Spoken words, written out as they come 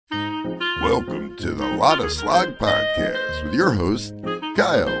Welcome to the LottaSlog podcast with your hosts,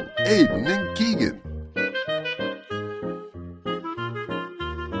 Kyle, Aiden, and Keegan.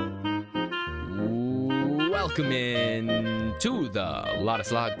 Welcome in to the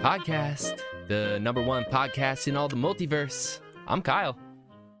LottaSlog podcast, the number one podcast in all the multiverse. I'm Kyle.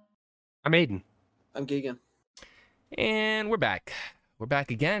 I'm Aiden. I'm Keegan. And we're back. We're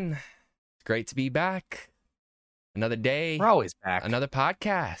back again. It's great to be back. Another day. We're always back. Another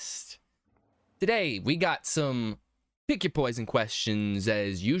podcast. Today, we got some pick your poison questions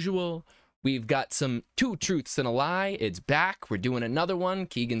as usual. We've got some two truths and a lie. It's back. We're doing another one.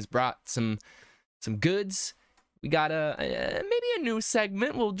 Keegan's brought some goods. We got maybe a new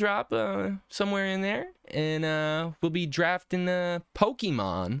segment we'll drop somewhere in there. And we'll be drafting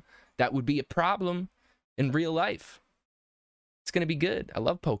Pokemon that would be a problem in real life. It's going to be good. I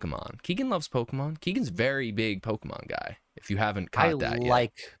love Pokemon. Keegan loves Pokemon. Keegan's a very big Pokemon guy, if you haven't caught that yet. I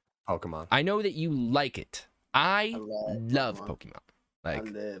like Pokemon. I know that you like it. I love Pokemon. Like,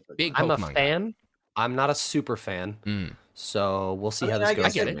 big Pokemon I'm a fan. I'm not a super fan. So we'll see how this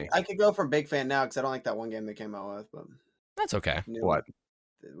goes. I could go from big fan now because I don't like that one game they came out with. But that's okay. What?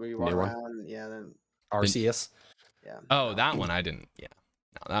 Where you walk around? Yeah. Then Arceus? Yeah. Oh, that one I didn't. Yeah.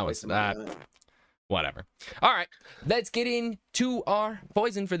 No, that was that. Whatever. All right. Let's get into our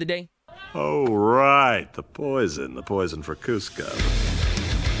poison for the day. Oh, right. The poison for Cusco.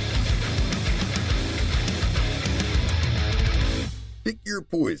 Pick your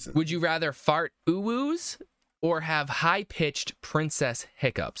poison. Would you rather fart ooh-woos or have high-pitched princess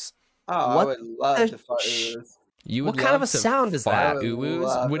hiccups? Oh, What I would love to fart ooh-woos. You would What kind of love a to sound is fart that?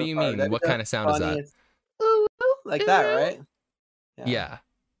 ooh-woos? What do you fart. mean? That'd What be kind of sound is that? funniest. Ooh, like that, right? Yeah.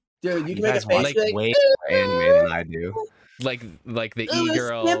 Dude, you You can make a guys face like like, way more anime than I do. Like the ooh,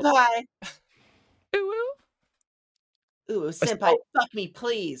 e-girl. senpai. Ooh-woo. Ooh, senpai, fuck me,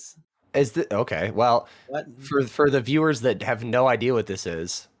 please. Is the okay? Well, What? for the viewers that have no idea what this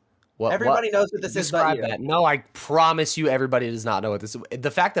is, Everybody knows what this is but describe you. that. No, I promise you, everybody does not know what this is.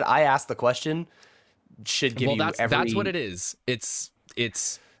 The fact that I asked the question should give you every. That's what it is. It's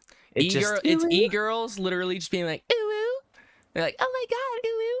It it's e-girls literally just being like ooh-woo. They're like, oh my god,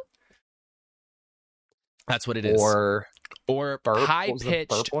 ooh-woo. That's what it is. Or Or burp? What was the high-pitched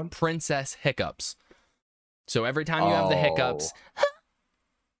burp one? princess hiccups. So every time you have the hiccups,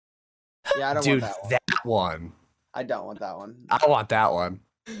 Yeah, I don't dude, want that one. I don't want that one. I want that one.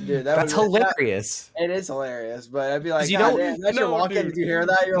 Dude, That's hilarious. It is hilarious, but I'd be like, You God don't- damn, that's your no, walk-in. dude. Did you hear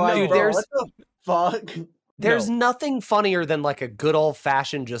that? You're No, like, dude, bro, there's- what the fuck? There's No. nothing funnier than like a good old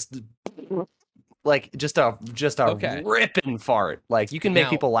fashioned just a Okay. ripping fart. Like you can make Now-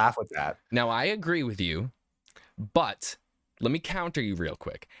 people laugh with that. now I agree with you, but let me counter you real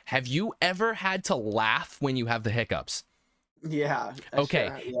quick. Have you ever had to laugh when you have the hiccups? Yeah. Okay,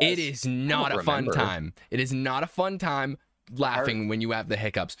 sure, it yes. is not a don't fun remember. time. It is not a fun time laughing when you have the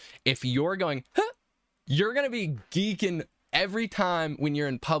hiccups. If you're going, huh, you're going to be geeking every time when you're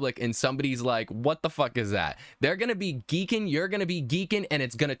in public and somebody's like, what the fuck is that? They're going to be geeking, you're going to be geeking, and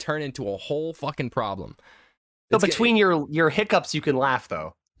it's going to turn into a whole fucking problem. So It's between your hiccups, you can laugh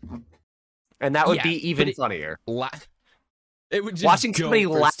though, and that would Yeah, be even but funnier. It would just Watching go somebody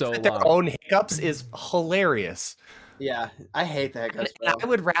for laugh so at their long. own hiccups is hilarious. Yeah, I hate that. And I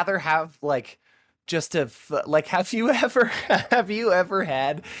would rather have like just like have you ever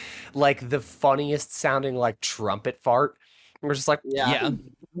had like the funniest sounding like trumpet fart? We're just like Yeah.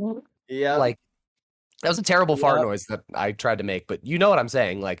 Yeah. like that was a terrible fart Yep. noise that I tried to make, but you know what I'm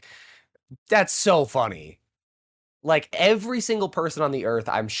saying? Like that's so funny. Like every single person on the earth,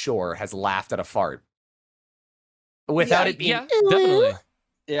 I'm sure, has laughed at a fart without it being. Yeah, definitely.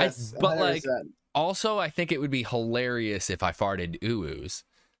 yes, but, like, 100%. Also, I think it would be hilarious if I farted ooh-woos.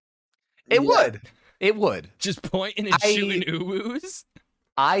 It Yeah. would. It would. Just pointing and shooting ooh-woos?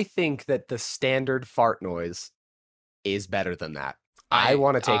 I think that the standard fart noise is better than that. I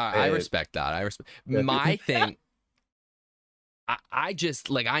want to take. I respect that. I respect my thing. I just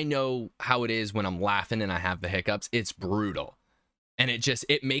like I know how it is when I'm laughing and I have the hiccups. It's brutal, and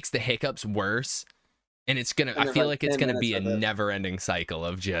it makes the hiccups worse. And it's gonna. And I there's feel like like it's 10 gonna be a minutes of it. never-ending cycle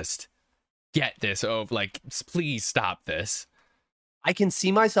of just get this over. Like, please stop this. I can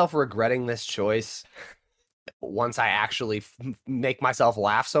see myself regretting this choice once I actually make myself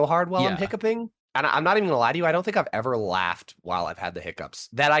laugh so hard while I'm Yeah. hiccuping. And I'm not even gonna lie to you. I don't think I've ever laughed while I've had the hiccups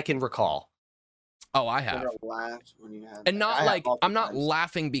that I can recall. Oh, I have. Never laughed when you had And not I have like multiple I'm not times.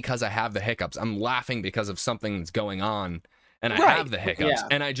 laughing because I have the hiccups. I'm laughing because of something that's going on and I Right. have the hiccups Yeah.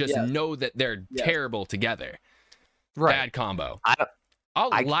 and I just Yes. know that they're Yes. terrible together. Right. Bad combo. I don't- I'll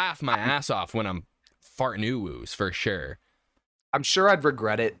I- laugh my ass off when I'm farting ooh-woos for sure. I'm sure I'd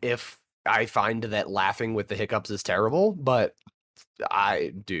regret it if I find that laughing with the hiccups is terrible, but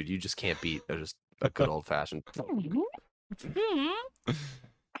dude, you just can't beat just a good old fashioned.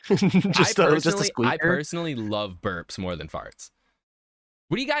 just a squeaker. I personally love burps more than farts.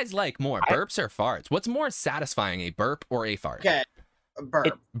 What do you guys like more, burps or farts? What's more satisfying, a burp or a fart? Okay,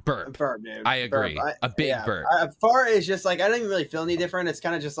 burp. Burp. Burp, dude. I agree. A big burp. A fart is just like, I don't even really feel any different. It's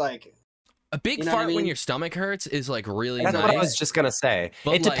kind of just like... A big fart when your stomach hurts is like really That's nice. what I was just gonna say.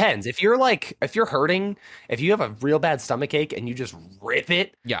 But it depends. If you're hurting, if you have a real bad stomach ache and you just rip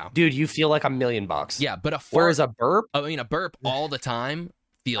it, yeah, dude, you feel like $1,000,000. Yeah, but a fart, whereas a burp, a burp all the time.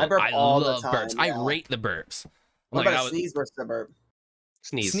 I love burps. Yeah. I rate the burps. What about a sneeze versus a burp?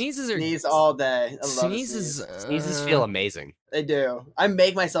 Sneezes all day. I love sneezes feel amazing. They do. I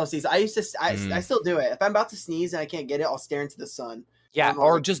make myself sneeze. I still do it. If I'm about to sneeze and I can't get it, I'll stare into the sun. Yeah,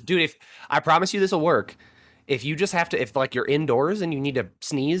 or just, dude, if I promise you this will work. If you just have to, if like you're indoors and you need to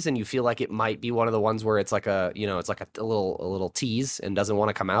sneeze and you feel like it might be one of the ones where it's like a little tease and doesn't want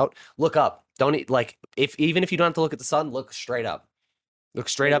to come out, look up. Don't like even if you don't have to look at the sun, look straight up. Look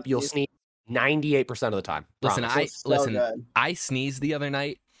straight up. You'll sneeze 98% of the time. I sneezed the other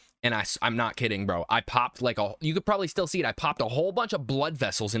night. And I'm not kidding, bro. I popped you could probably still see it. I popped a whole bunch of blood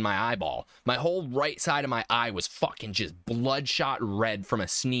vessels in my eyeball. My whole right side of my eye was fucking just bloodshot red from a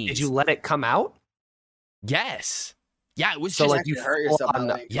sneeze. Did you let it come out? Yes. Yeah, it was so just like you hurt yourself.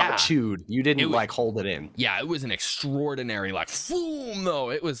 Chewed. You didn't hold it in. Yeah, it was an extraordinary boom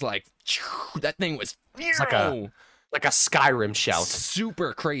though. It was like that thing was like a Skyrim shout.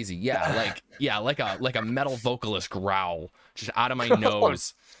 Super crazy. Yeah, like a metal vocalist growl just out of my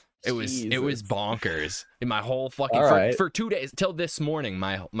nose. It was bonkers. In my whole fucking for 2 days till this morning,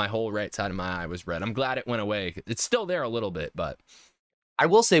 my whole right side of my eye was red. I'm glad it went away. It's still there a little bit, but I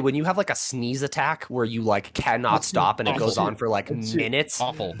will say when you have like a sneeze attack where you like cannot stop and it goes on for like minutes,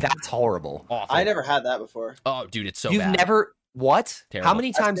 awful. That's horrible. Awful. I never had that before. Oh, dude, it's so You've bad. never what? Terrible. How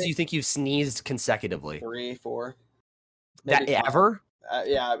many times do you think you've sneezed consecutively? 3, 4. That ever?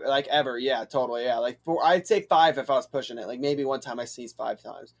 Yeah, like ever. Yeah, totally. Yeah, like 4. I'd say 5 if I was pushing it. Like maybe one time I sneezed 5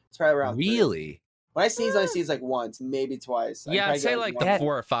 times. It's probably around. Really? 3. When I sneeze like once, maybe twice. Yeah, I'd say like the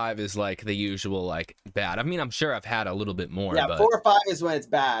 4 or 5 is like the usual like bad. I mean, I'm sure I've had a little bit more. Yeah, but 4 or 5 is when it's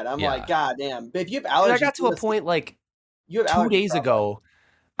bad. I'm like, God damn. But if you have allergies, I got to a point like 2 days ago,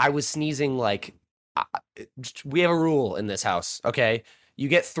 I was sneezing like. We have a rule in this house. Okay, you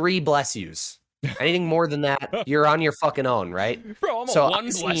get 3 bless yous. Anything more than that, you're on your fucking own, right? Bro, I'm a one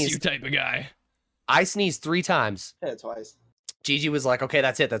bless you type of guy. I sneezed 3 times. Yeah, twice. Gigi was like, okay,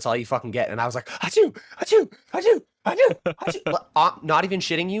 that's it. That's all you fucking get. And I was like, achoo. Not even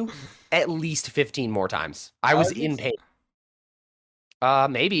shitting you, at least 15 more times. I was in pain.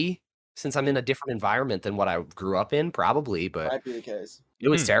 Maybe, since I'm in a different environment than what I grew up in, probably, but might be the case. It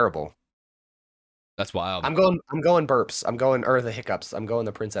was terrible. That's wild. I'm going burps. Or the hiccups. I'm going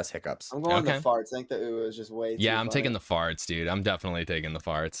the princess hiccups. I'm going the farts. I think the ooh is just way too I'm funny. taking the farts, dude. I'm definitely taking the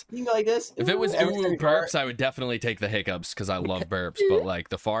farts. You can go like this. If it was ooh burps, I would definitely take the hiccups because I love burps. But like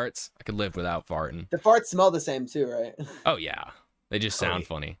the farts, I could live without farting. The farts smell the same too, right? Oh yeah, they just sound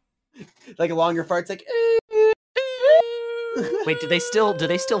funny. Like a longer fart's like. Wait, do they still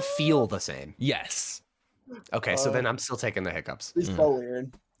feel the same? Yes. Okay, so then I'm still taking the hiccups. It's so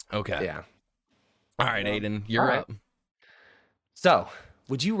weird. Okay. Yeah. All right, Aiden, you're up. So,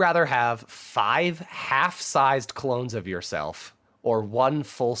 would you rather have 5 half-sized clones of yourself or 1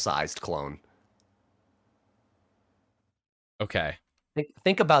 full-sized clone? Okay.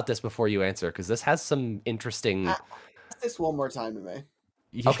 Think about this before you answer, because this has some interesting. Ask this one more time to me.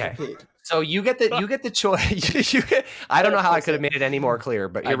 Okay. So you get the choice. I don't know how I could have made it any more clear,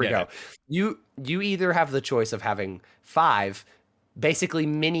 but here we go. You either have the choice of having 5 basically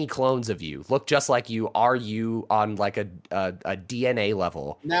mini clones of you, look just like you, are you on like a DNA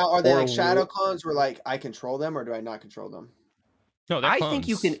level. Now, are they like shadow clones where like I control them, or do I not control them? No, they're clones. I think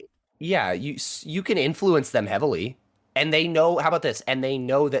you can. Yeah, you can influence them heavily, and they know. How about this? And they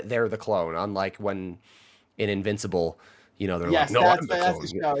know that they're the clone. Unlike when in Invincible, they're like, no, I'm the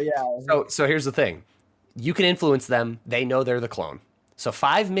clone. Yeah. So here's the thing: you can influence them. They know they're the clone. So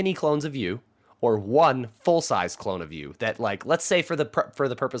 5 mini clones of you, or 1 full-size clone of you. That, like, let's say for the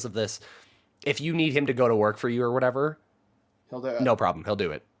purpose of this, if you need him to go to work for you or whatever, he'll do it. No problem, he'll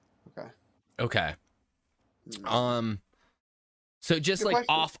do it. Okay. So just like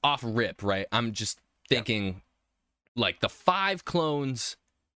off rip, right? I'm just thinking, like the 5 clones,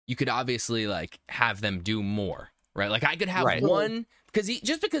 you could obviously like have them do more, right? Like I could have one because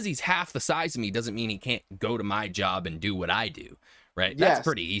because he's half the size of me doesn't mean he can't go to my job and do what I do, right? That's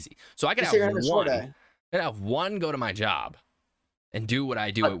pretty easy. So I could have one. I could have 1 go to my job, and do what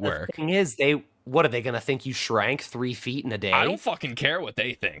I do at work. The thing is, what are they gonna think you shrank 3 feet in a day? I don't fucking care what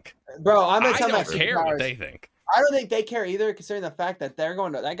they think, bro. I don't care what they think. I don't think they care either, considering the fact that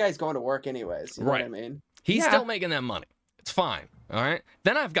that guy's going to work anyways. You know what I mean? He's still making that money. It's fine. All right.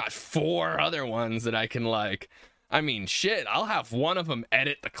 Then I've got 4 other ones that I can like. I mean, shit. I'll have one of them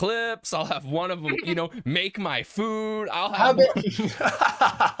edit the clips. I'll have one of them, make my food. I'll have.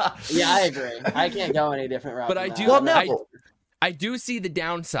 Yeah, I agree. I can't go any different route. But I do. I do see the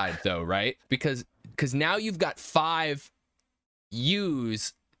downside though, right? Because now you've got 5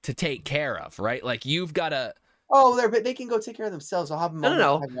 U's to take care of, right? Like you've got to. Oh, they can go take care of themselves. I'll have them.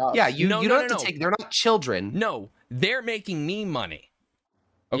 No. Yeah, you don't have to take. They're not children. No, they're making me money.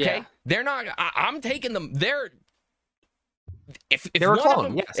 Okay, yeah. They're not. I'm taking them.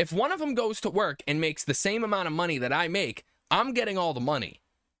 If one of them goes to work and makes the same amount of money that I make, I'm getting all the money.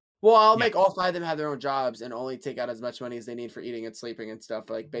 Well, I'll make all 5 of them have their own jobs and only take out as much money as they need for eating and sleeping and stuff,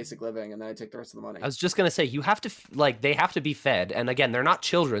 like basic living, and then I take the rest of the money. I was just gonna say, you have to they have to be fed, and again, they're not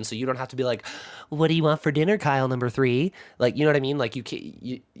children, so you don't have to be like, "What do you want for dinner, Kyle number 3?" Like, you know what I mean? Like,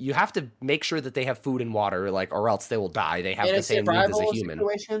 you have to make sure that they have food and water, like, or else they will die. They have the same needs as a human.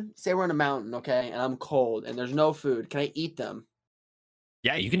 Say we're in a mountain, okay, and I'm cold, and there's no food. Can I eat them?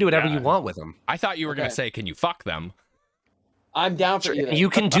 Yeah, you can do whatever you want with them. I thought you were gonna say, "Can you fuck them?" I'm down for either. You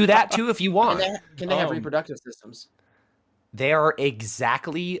can do that too if you want. Can they have reproductive systems? They are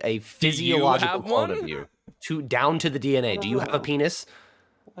exactly a physiological clone of you, down to the DNA. Do you have a penis?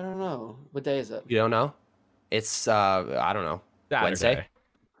 I don't know. What day is it? You don't know? It's I don't know. Wednesday.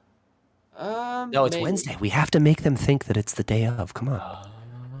 No, it's Wednesday. We have to make them think that it's the day of. Come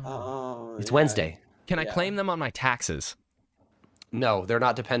on. It's Wednesday. Can I claim them on my taxes? No, they're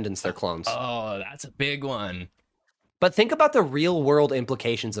not dependents. They're clones. Oh, that's a big one. But think about the real world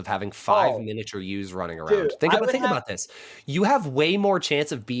implications of having 5 miniature U's running around. Dude, think about this. You have way more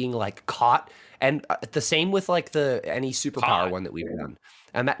chance of being like caught, and the same with like any superpower one that we've done.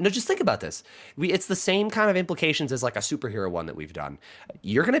 And just think about this. It's the same kind of implications as like a superhero one that we've done.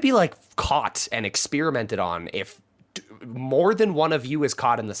 You're gonna be like caught and experimented on if more than one of you is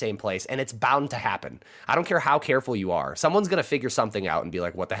caught in the same place, and it's bound to happen. I don't care how careful you are. Someone's going to figure something out and be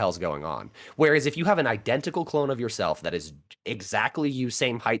like, what the hell's going on? Whereas if you have an identical clone of yourself that is exactly you,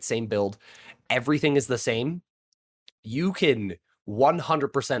 same height, same build, everything is the same, you can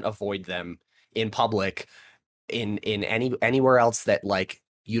 100% avoid them in public, in anywhere else that like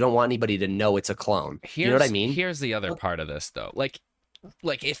you don't want anybody to know it's a clone. You know what I mean? Here's the other part of this though. Like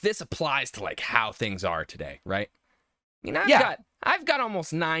if this applies to like how things are today, right? I mean, I've got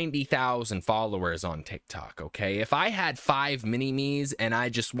almost 90,000 followers on TikTok, okay? If I had 5 mini-me's and I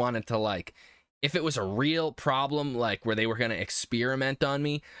just wanted to, like, if it was a real problem, like, where they were going to experiment on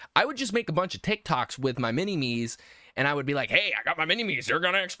me, I would just make a bunch of TikToks with my mini-me's, and I would be like, hey, I got my mini-me's, they're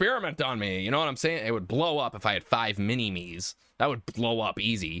going to experiment on me. You know what I'm saying? It would blow up if I had 5 mini-me's. That would blow up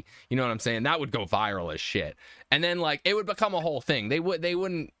easy. You know what I'm saying? That would go viral as shit. And then, like, it would become a whole thing. They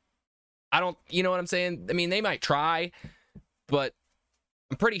wouldn't... you know what I'm saying? I mean, they might try, but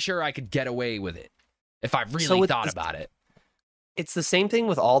I'm pretty sure I could get away with it if I really thought about it. It's the same thing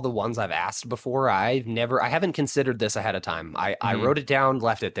with all the ones I've asked before. I haven't considered this ahead of time. I wrote it down,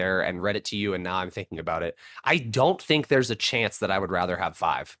 left it there, and read it to you, and now I'm thinking about it. I don't think there's a chance that I would rather have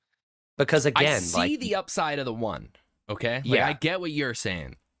 5. Because again, I see the upside of the 1, okay? Like, I get what you're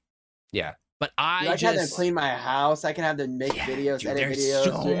saying. Yeah. But I can have them clean my house. I can have them make videos, edit videos,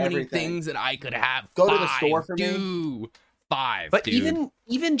 so do many things that I could have. Go to the store for me. 5, but dude.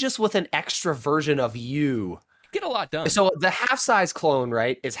 even just with an extra version of you, get a lot done. So the half-size clone,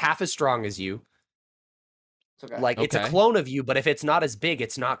 right, is half as strong as you. Okay. Like it's a clone of you, but if it's not as big,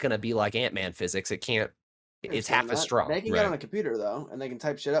 it's not going to be like Ant-Man physics. It can't. It's half as strong. They can get on a computer though, and they can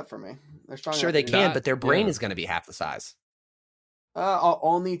type shit up for me. They're strong. Sure, they can, but their brain is going to be half the size. I'll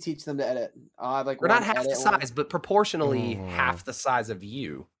only teach them to edit. I'll have like we're not half the size, but proportionally half the size of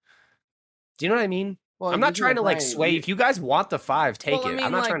you. Do you know what I mean? Well, I'm not trying to like sway. If you guys want the 5, take it. I mean,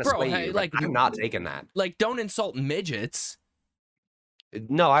 I'm not trying to sway you. Like, I'm not taking that. Like, don't insult midgets.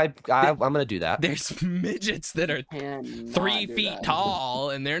 No, I'm gonna do that. There's midgets that are 3 feet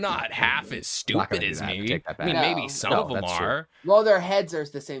tall, and they're not half as stupid as me. I mean, maybe some of them are. Well, their heads are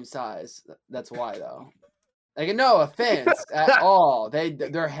the same size. That's why, though. Like, no offense at all.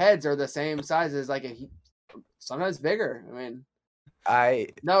 Their heads are the same size as like sometimes bigger. I mean,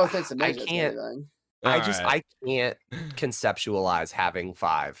 no offense to midgets. I can't conceptualize having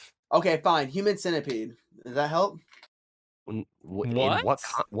 5. Okay, fine. Human centipede. Does that help?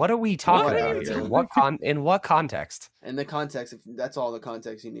 What are we talking about here? In what context? In the context, if that's all the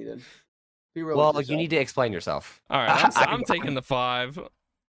context you needed. Well, you need to explain yourself. All right, I'm taking the 5.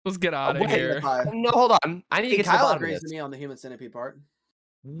 Let's get out of here. No, hold on. I need to get to the bottom of this. Agrees to me on the human centipede part.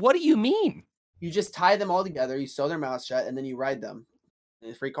 What do you mean? You just tie them all together, you sew their mouths shut, and then you ride them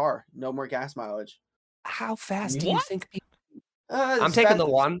in a free car. No more gas mileage. How fast do you think people... I'm taking the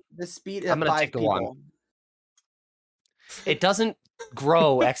 1. The speed I'm going to take the 1. It doesn't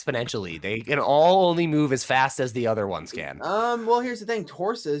grow exponentially. They can all only move as fast as the other ones can. Well, here's the thing.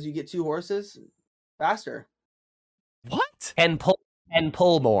 Horses, you get 2 horses faster. What? And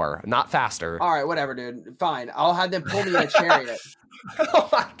pull more, not faster. All right, whatever, dude. Fine. I'll have them pull me in a chariot. Oh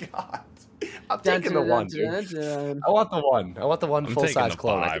my god. I'm taking the 1, dude. I want the 1. I want the 1 full-size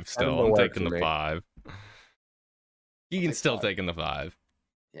clone. I'm taking the 5. Keegan's still taking the 5.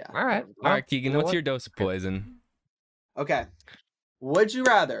 Yeah. All right. All right, Keegan, what's your dose of poison? Okay. Would you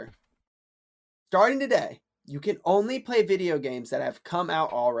rather, starting today, you can only play video games that have come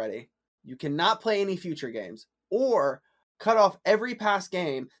out already. You cannot play any future games. Or cut off every past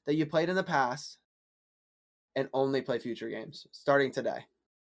game that you played in the past and only play future games starting today.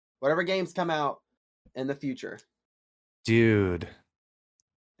 Whatever games come out in the future. Dude.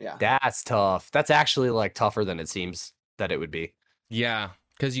 Yeah. That's tough. That's actually like tougher than it seems that it would be. Yeah.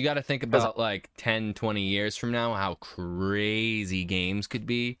 Because you got to think about like 10, 20 years from now, how crazy games could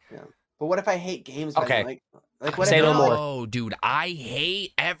be. Yeah. But what if I hate games? Okay. Like what Say if no more. Oh, dude, I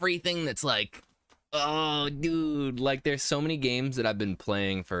hate everything that's like, oh, dude, like there's so many games that I've been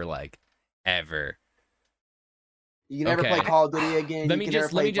playing for like ever. You can never play Call of Duty again. Let me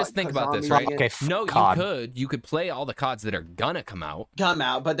just think about this, right? Okay, no, you could play all the CODs that are gonna come out,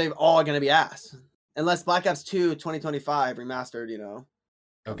 but they're all gonna be ass. Unless Black Ops 2 2025 remastered, you know.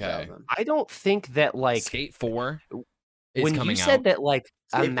 Okay. I don't think that like Skate 4 is when coming you out. said that like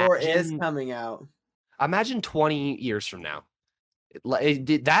Skate 4 is coming out. Imagine 20 years from now.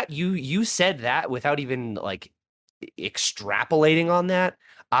 Did that you said that without even like extrapolating on that.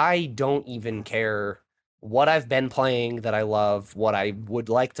 I don't even care what I've been playing that I love, what I would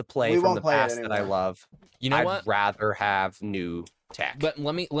like to play from the past that I love. You know I'd what? rather have new tech. But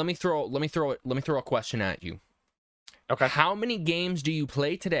let me throw a question at you. Okay. How many games do you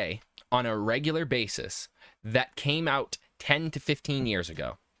play today on a regular basis that came out 10 to 15 years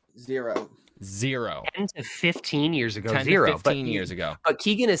ago? Zero. 10 to 15 years ago. 10 Zero. To 15 years ago. But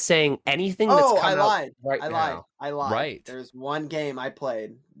Keegan is saying anything that's come out right now. I lied. Right. There's one game I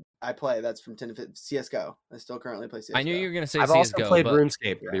play that's from 10 to 15, CSGO. I still currently play CSGO. I knew you were going to say I've CSGO. Also played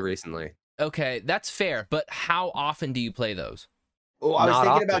RuneScape pretty recently. Okay, that's fair. But how often do you play those? Oh, I was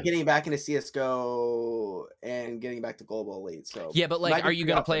thinking about getting back into CSGO and getting back to Global Elite. So yeah, but like, are you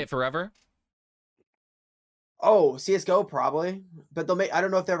going to play it forever? Oh, CSGO probably, but I don't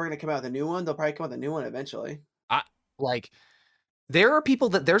know if they're ever going to come out with a new one. They'll probably come out with a new one eventually. There are people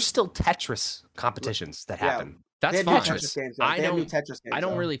there's still Tetris competitions that happen. That's fine. I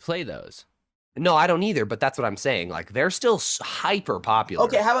don't really play those. No, I don't either, but that's what I'm saying. Like, they're still hyper popular.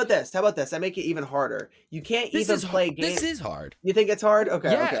 Okay, how about this? I make it even harder. You can't play games. This is hard. You think it's hard?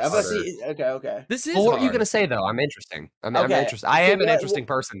 Okay, yes. Okay. This is hard. What are you going to say, though? I'm interesting. I'm interested. I am an interesting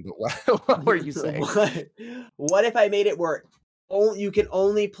person, but what were you saying? What if I made it where you can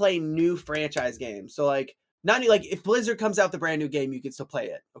only play new franchise games? So, like, not new, like, if Blizzard comes out with a brand new game, you can still play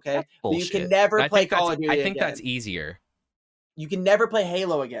it, okay? But you can never play Call of Duty I think that's easier. You can never play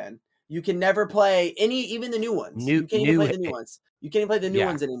Halo again. You can never play even the new ones. You can't even play the new ones. You can't even play the new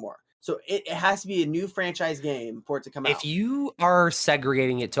ones anymore. So it has to be a new franchise game for it to come out. If you are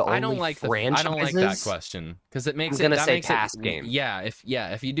segregating it to only I don't like that question because it makes I'm gonna say past game. Yeah,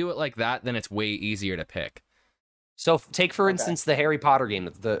 if you do it like that, then it's way easier to pick. So take for instance the Harry Potter game.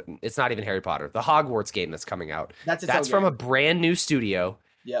 It's not even Harry Potter. The Hogwarts game that's coming out. That's from a brand new studio.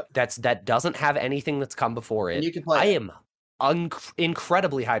 Yep. That doesn't have anything that's come before it. And you can play. I am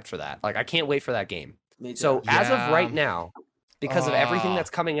incredibly hyped for that. Like, I can't wait for that game. Me too. So as of right now, because of everything that's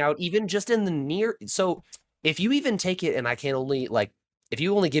coming out, even just in the near, so if you even take it and I can only if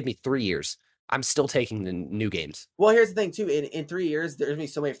you only give me 3 years, I'm still taking the new games. Well, here's the thing too. In 3 years, there's gonna be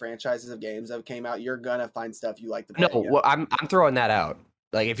so many franchises of games that came out. You're gonna find stuff you like to play. No, well, I'm throwing that out.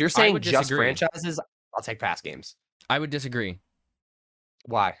 Like, if you're saying just franchises, I'll take past games. I would disagree.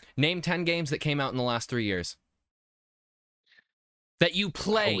 Why? Name 10 games that came out in the last 3 years that you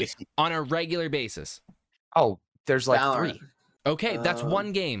play on a regular basis. Oh, there's like Valorant. 3. Okay, that's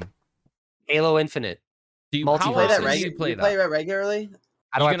one game. Halo Infinite. Do you play that regularly?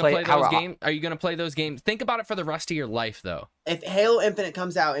 Are you going to play those games? Think about it for the rest of your life, though. If Halo Infinite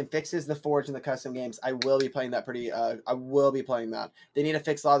comes out and fixes the Forge and the custom games, I will be playing that I will be playing that. They need to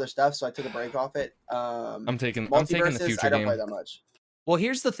fix a lot of their stuff, so I took a break off it. I'm taking the future I don't game. play that much. Well,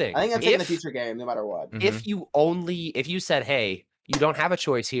 here's the thing. I think I'm taking the future game no matter what. If you said, hey, you don't have a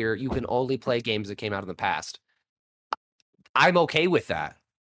choice here, you can only play games that came out in the past, I'm okay with that.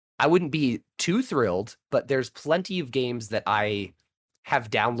 I wouldn't be too thrilled, but there's plenty of games that I have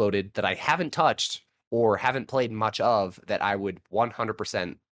downloaded that I haven't touched or haven't played much of that I would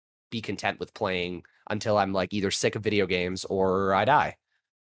 100% be content with playing until I'm like either sick of video games or I die.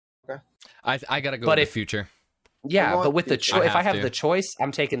 Okay. I gotta go with the future. Yeah, but with the if I have the choice,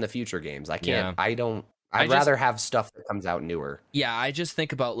 I'm taking the future games. I can't. Yeah. I'd rather have stuff that comes out newer. Yeah, I just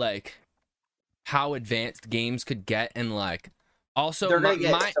think about like how advanced games could get, and like also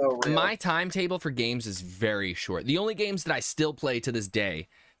my timetable for games is very short. The only games that I still play to this day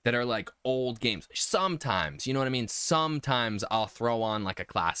that are like old games, sometimes, you know what I mean? Sometimes I'll throw on like a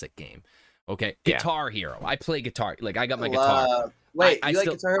classic game. Okay, Guitar Hero. I play guitar. Like I got my guitar. Wait, you like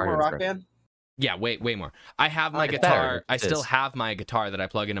Guitar Hero Rock Band? Yeah, way more. I have my guitar. I still have my guitar that I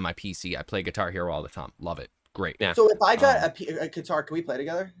plug into my PC. I play Guitar Hero all the time. Love it. Great. Yeah. So if I got a guitar, can we play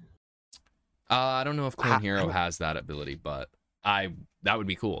together? I don't know if Clone Hero has that ability, but that would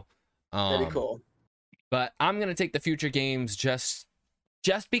be cool. That'd be cool. But I'm gonna take the future games just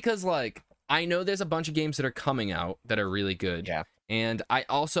because like I know there's a bunch of games that are coming out that are really good. Yeah. And I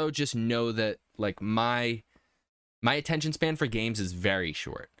also just know that like my attention span for games is very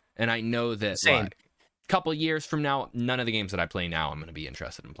short. And I know that like, a couple years from now, none of the games that I play now I'm going to be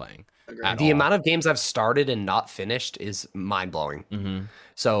interested in playing. The amount of games I've started and not finished is mind-blowing. Mm-hmm.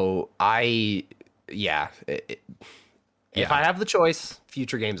 So if I have the choice,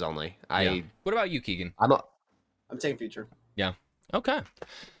 future games only. What about you, Keegan? I'm taking future. Yeah. Okay.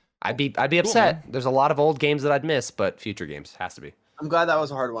 I'd be upset. Cool, there's a lot of old games that I'd miss, but future games has to be. I'm glad that was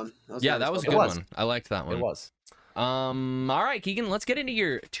a hard one. That was a good one. I liked that one. It was. All right, Keegan, let's get into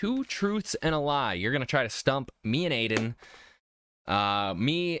your 2 truths and a lie. You're going to try to stump me and Aiden.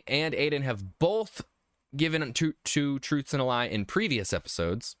 Me and Aiden have both given two truths and a lie in previous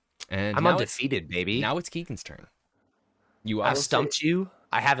episodes. And I'm undefeated, baby. Now it's Keegan's turn. I've stumped you.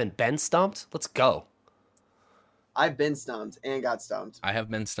 I haven't been stumped. Let's go. I've been stumped and got stumped. I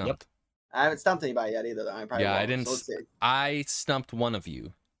have been stumped. Yep. I haven't stumped anybody yet either, though. I didn't. So I stumped one of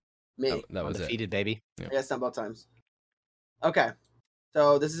you. Me. That was undefeated, it. Baby. Yeah. I got stumped both times. Okay.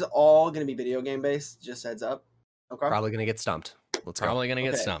 So this is all going to be video game based, just heads up. Okay. Probably going to get stumped. Let's go. Probably going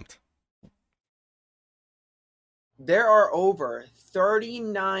to get stumped. There are over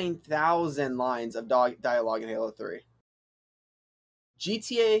 39,000 lines of dialogue in Halo 3.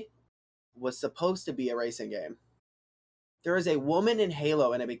 GTA was supposed to be a racing game. There is a woman in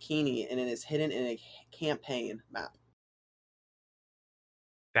Halo in a bikini, and it is hidden in a campaign map.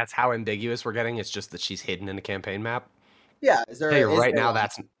 That's how ambiguous we're getting. It's just that she's hidden in a campaign map. Yeah. Tell you right now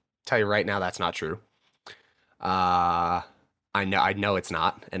that's not true. I know it's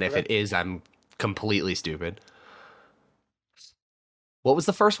not, and if it is, I'm completely stupid. What was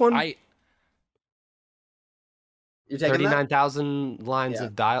the first one? You're taking 39,000 lines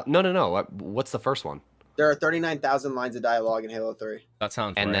of dialogue. No. What's the first one? There are 39,000 lines of dialogue in Halo 3. That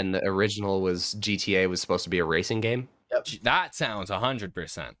sounds right. And then the original was GTA was supposed to be a racing game? Yep. That sounds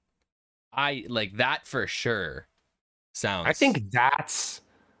 100%. I like that for sure. Sounds. I think that's.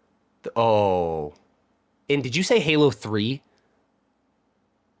 And did you say Halo 3?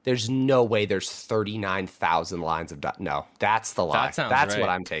 There's no way there's 39,000 lines of No, that's the lie. That's right. What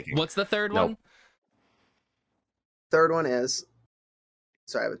I'm taking. What's the third one? Third one is.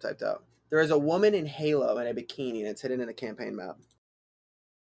 Sorry, I have it typed out. There is a woman in Halo in a bikini, and it's hidden in a campaign map.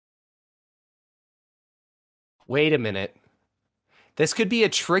 Wait a minute. This could be a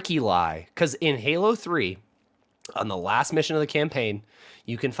tricky lie, because in Halo 3, on the last mission of the campaign,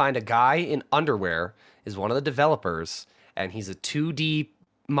 you can find a guy in underwear, is one of the developers, and he's a 2D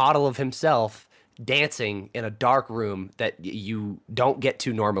model of himself dancing in a dark room that you don't get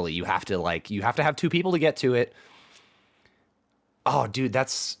to normally. You have to have 2 people to get to it. Oh, dude,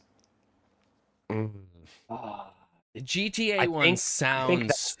 that's... The GTA one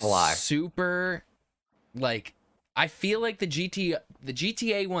sounds super... Like, I feel like the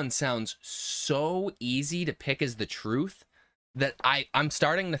GTA one sounds so easy to pick as the truth that I'm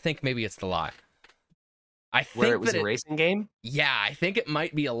starting to think maybe it's the lie. I think where it was a racing game? Yeah, I think it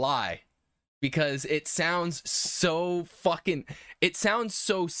might be a lie because it sounds so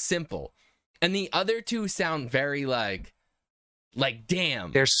simple. And the other two sound very like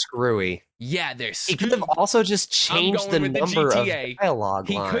damn. They're screwy. Yeah, they're screwy. He could have also just changed the number of dialogue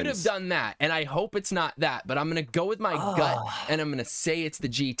lines. He could have done that, and I hope it's not that, but I'm going to go with my gut, and I'm going to say it's the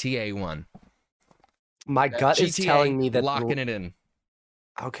GTA one. My gut is telling me that... Locking it in.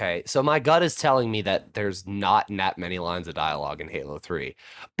 Okay, so my gut is telling me that there's not that many lines of dialogue in Halo 3.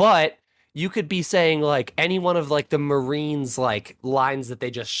 But you could be saying like any one of like the Marines like lines that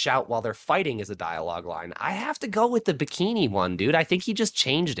they just shout while they're fighting is a dialogue line. I have to go with the bikini one, dude. I think he just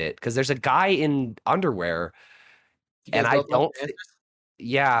changed it because there's a guy in underwear and I don't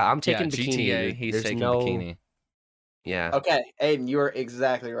yeah, I'm taking bikini. GTA, he's taking bikini. Yeah. Okay, Aiden, you are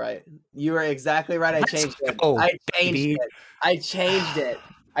exactly right. You are exactly right. I changed it. I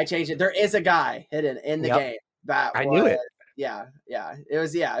changed it. There is a guy hidden in the game. I knew it. Yeah. It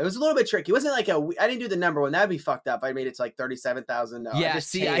was a little bit tricky. It wasn't like I didn't do the number one. That'd be fucked up. I made it to like 37,000. No, yeah,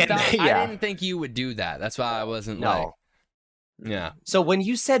 I didn't think you would do that. That's why I wasn't like. Yeah. So when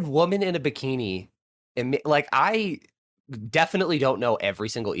you said woman in a bikini, and like I definitely don't know every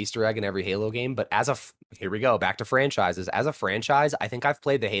single Easter egg in every Halo game, but here we go back to franchises. As a franchise, I think I've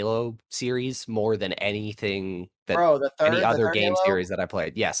played the Halo series more than anything that any other game series that I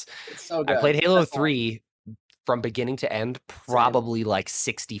played. Yes, it's so good. I played Halo 3 from beginning to end probably like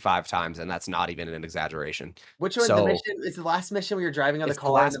 65 times, and that's not even an exaggeration. Which one? The mission is the last mission where you're driving on the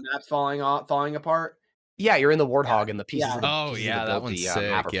car and the map's falling apart. Yeah, you're in the Warthog and the pieces. That one's sick.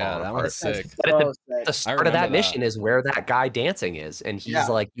 Yeah, that one's sick. But at the start of that mission is where that guy dancing is, and he's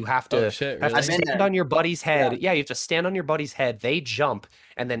like, you have to, have to stand on your buddy's head. Yeah, you have to stand on your buddy's head. They jump,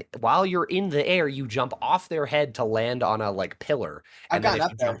 and then while you're in the air, you jump off their head to land on a like pillar. And then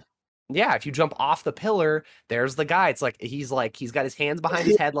if you jump off the pillar, there's the guy. It's like he's got his hands behind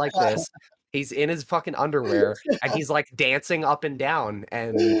his head like this. He's in his fucking underwear and he's like dancing up and down,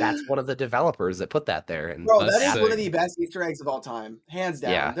 and that's one of the developers that put that there. And bro, that is one of the best Easter eggs of all time, hands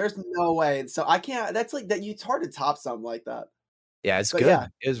down. Yeah. There's no way. So I can't. That's like that. It's hard to top something like that. Yeah, it's good. Yeah.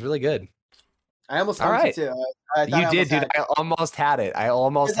 It was really good. I almost got it too. You did, dude. I almost had it. I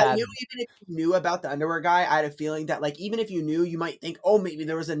almost had. Even if you knew about the underwear guy, I had a feeling that like even if you knew, you might think, oh, maybe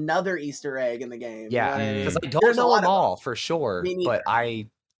there was another Easter egg in the game. Yeah, because I don't know them all for sure, but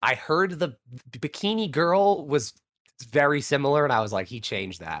I heard the bikini girl was very similar, and I was like, he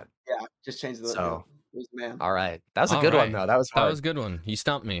changed that. Yeah, just changed the. So, man. All right, that was a good one though. That was hard. That was a good one. You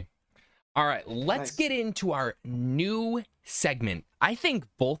stumped me. All right, let's get into our new segment. I think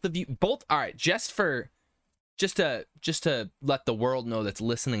both. All right, just to let the world know that's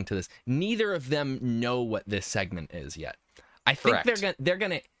listening to this, neither of them know what this segment is yet. I think they're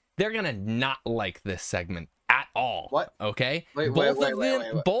gonna not like this segment at all. What? Okay.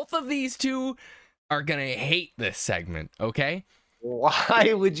 Both of these two are gonna hate this segment. Okay.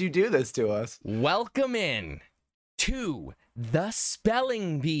 Why would you do this to us? Welcome in to the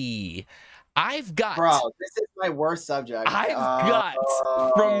spelling bee. I've got. Bro, this is my worst subject. I've got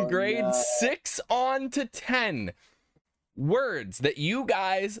from grade 6 on to 10 words that you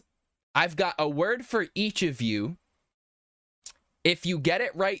guys. I've got a word for each of you. If you get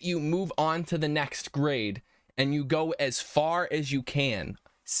it right, you move on to the next grade. And you go as far as you can.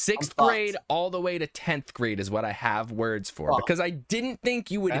 6th grade all the way to 10th grade is what I have words for. Because I didn't think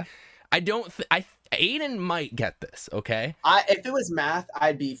you would. Okay. Aiden might get this. Okay. If it was math,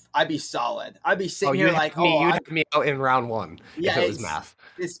 I'd be solid. I'd be sitting here like, you'd have me out in round 1. Yeah, if it was math.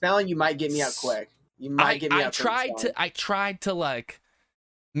 It's spelling. You might get me out quick. You might get me out. I tried to like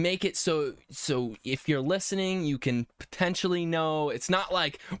make it so if you're listening, you can potentially know. It's not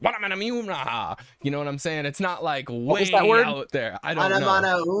like what I'm gonna you know what I'm saying? It's not like way out there. I don't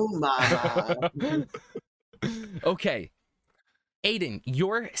know. Okay, Aiden,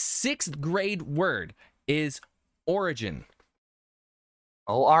 your 6th grade word is origin.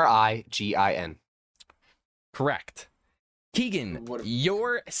 ORIGIN. Correct. Keegan,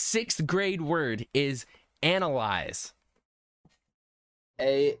 your 6th grade word is analyze.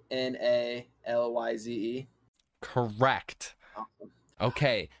 ANALYZE. Correct. Awesome.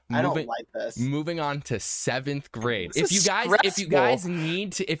 Okay. I don't like this. Moving on to 7th grade. If you guys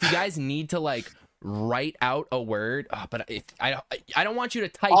need to like write out a word, but I don't want you to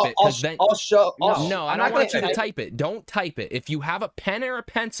type it because then I'll show. No, I don't want you to type it. Don't type it. If you have a pen or a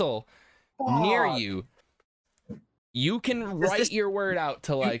pencil near you, you can write your word out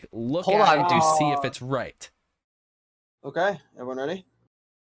to like look at it to see if it's right. Okay, everyone ready?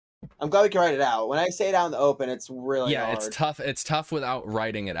 I'm glad we can write it out. When I say it out in the open, it's really hard. It's tough. It's tough without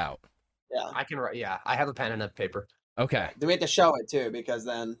writing it out. Yeah, I can write. Yeah, I have a pen and a paper. Okay. Do we have to show it too? Because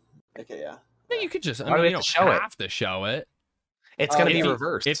then, yeah. You could just. I mean, you don't have to show it. It's gonna be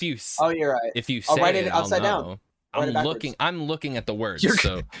reversed. If you. You're right. If you say write it upside down. I'm looking at the words.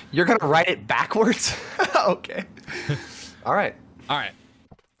 You're gonna write it backwards. Okay. All right.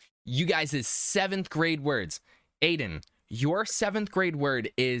 You guys' 7th grade words. Aiden, your 7th grade word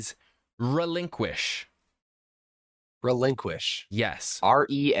is relinquish. Relinquish. Yes.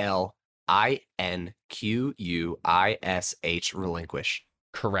 RELINQUISH. Relinquish.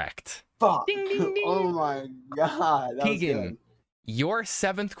 Correct. Fuck. Ding, ding, ding. Oh my god. That Keegan, was good. your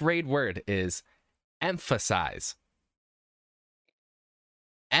 7th grade word is emphasize.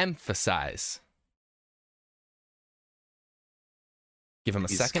 Emphasize. Give him a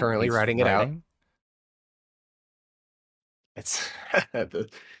second. He's currently writing it out. It's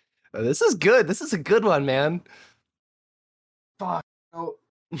this is good. This is a good one, man. Fuck. Oh.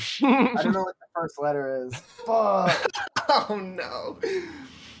 I don't know what the first letter is. Fuck. Oh no.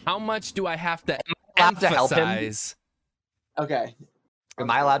 How much do I have to allowed to help him? emphasize? Okay. Am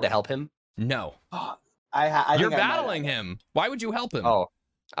I allowed to help him? No. Fuck. You're battling him. Why would you help him? Oh,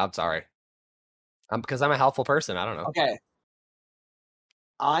 I'm sorry. Because I'm a helpful person. I don't know. Okay.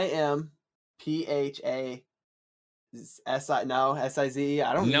 IMPHASIZE.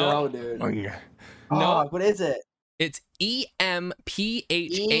 I don't know, dude. No. Oh, what is it? It's EMPHASIZE.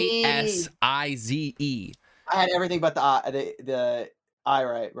 I had everything but the I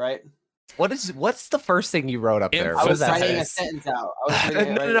right? What's the first thing you wrote up there? I was Emphasize. writing a sentence out. I was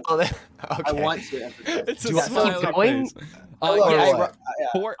reading it right. No. Okay. I want to. It's Do I keep going? I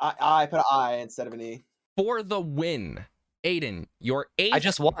put an I instead of an E. For the win, Aiden, your 8th. I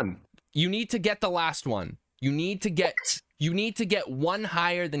just won. You need to get the last one. You need to get one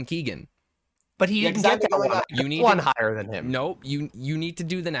higher than Keegan. But he didn't get that one. You need one higher than him. Nope. You need to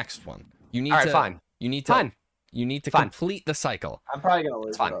do the next one. You need All right, to. fine. You need to. Fine. You need to Fine. complete the cycle. I'm probably gonna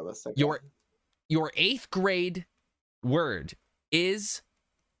lose Fine. this. Okay. Your 8th grade word is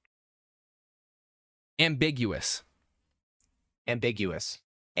ambiguous. Ambiguous.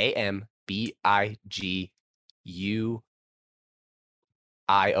 AMBIGUIOUS.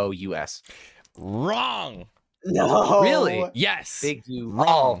 Wrong. No. Really? Yes. Big U.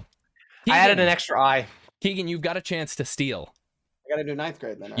 Wrong. I added an extra I. Keegan, you've got a chance to steal. I gotta do 9th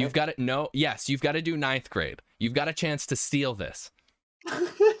grade then. Right? You've got it. No. Yes, you've got to do 9th grade. You've got a chance to steal this.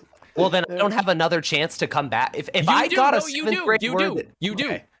 Well, then I don't have another chance to come back. If You I do. got No, a 7th grade word, You do.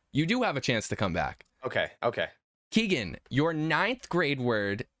 Okay. You do have a chance to come back. Okay. Keegan, your 9th grade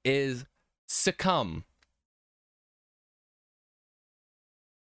word is succumb.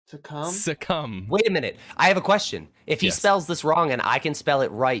 Succumb. Wait a minute. I have a question. If he Yes. spells this wrong and I can spell it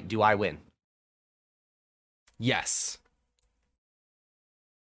right, do I win? Yes.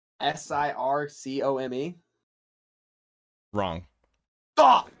 SIRCOME. Wrong.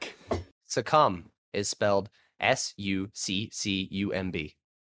 Fuck. Succumb is spelled SUCCUMB.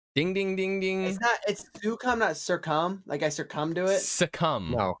 Ding, ding, ding, ding. It's succumb, not succumb. Like I succumb to it.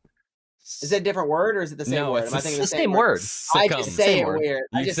 Succumb. No. Is it a different word or is it the same No, word? it's Am I thinking the same word. I Succumb. just say Same it word. weird.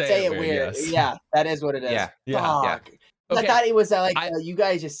 I You just say say it it weird, weird. yes. Yeah, that is what it is. Yeah. Fuck. Okay. I thought it was like I- you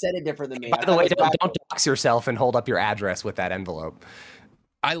guys just said it different than me. By the way, don't dox yourself and hold up your address with that envelope.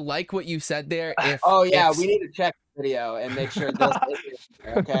 I like what you said there. Oh yeah, we need to check the video and make sure this is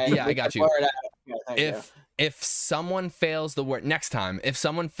here, okay. Yeah, I got you. Blur it out. Yeah, thank you. If someone fails the word next time, if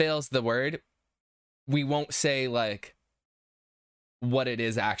someone fails the word, we won't say like what it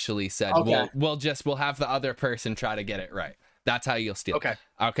is actually said. Okay. We'll have the other person try to get it right. That's how you'll steal. Okay.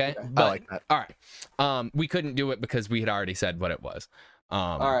 Okay. I But like that. all right. We couldn't do it because we had already said what it was.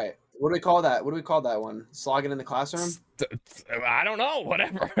 All right. What do we call that? What do we call that one? Slogging in the classroom? I don't know.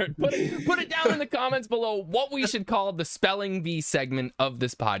 Whatever. Put it down in the comments below what we should call the spelling bee segment of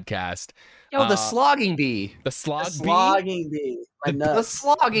this podcast. Yo, the slogging bee. The slog The bee. slogging bee. My The nuts.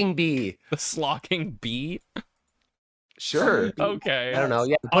 slogging bee. The slogging bee. Sure. Okay. I don't know.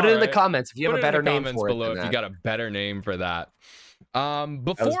 Yeah, put it in the comments if you have a better name for it. Below if you got a better name for that.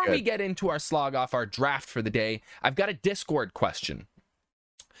 Before we get into our slog off our draft for the day, I've got a Discord question.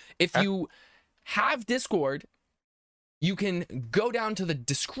 If you have Discord, you can go down to the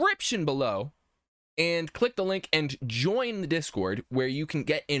description below and click the link and join the Discord where you can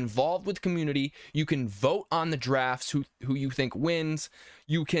get involved with the community. You can vote on the drafts, who you think wins.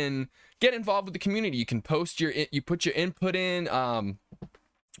 You can get involved with the community. You can put your input in.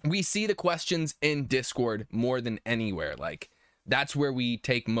 We see the questions in Discord more than anywhere. Like that's where we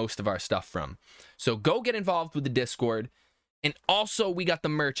take most of our stuff from. So go get involved with the Discord. And also, we got the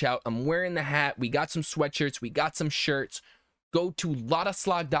merch out. I'm wearing the hat. We got some sweatshirts. We got some shirts. Go to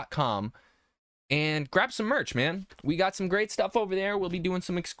LottaSlog.com and grab some merch, man. We got some great stuff over there. We'll be doing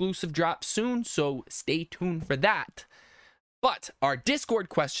some exclusive drops soon, so stay tuned for that. But our Discord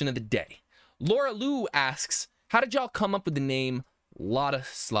question of the day. Laura Lou asks, how did y'all come up with the name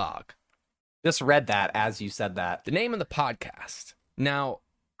LottaSlog? Just read that as you said that. The name of the podcast. Now,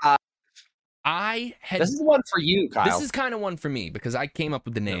 this is one for you, Kyle. This is kind of one for me because I came up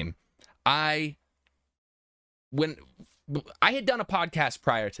with the name. I when I had done a podcast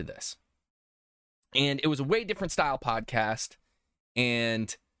prior to this, and it was a way different style podcast,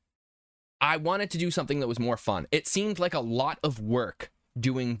 and I wanted to do something that was more fun. It seemed like a lot of work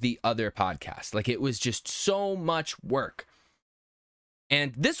doing the other podcast. Like, it was just so much work.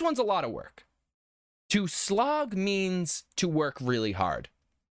 And this one's a lot of work. To slog means to work really hard.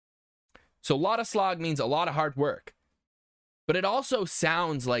 So LottaSlog means a lot of hard work. But it also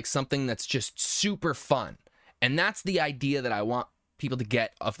sounds like something that's just super fun. And that's the idea that I want people to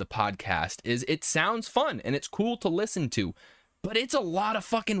get of the podcast, is it sounds fun and it's cool to listen to. But it's a lot of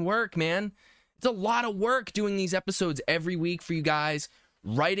fucking work, man. It's a lot of work doing these episodes every week for you guys,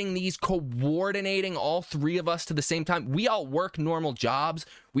 writing these, coordinating all three of us to the same time. We all work normal jobs.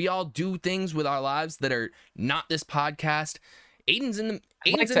 We all do things with our lives that are not this podcast. Aiden's in the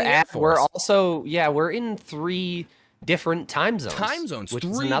Air Force. We're also, we're in 3 different time zones.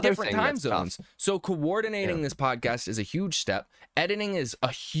 3 different time zones. So coordinating this podcast is a huge step. Editing is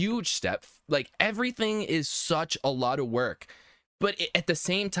a huge step. Like, everything is such a lot of work. But at the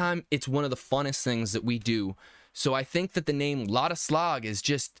same time, it's one of the funnest things that we do. So I think that the name LottaSlog is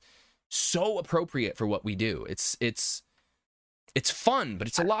just so appropriate for what we do. It's fun, but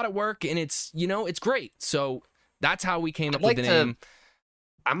it's a lot of work, and it's great. So that's how we came up with the name.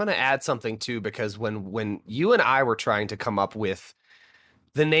 I'm going to add something too, because when you and I were trying to come up with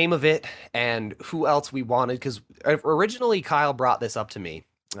the name of it and who else we wanted, because originally Kyle brought this up to me,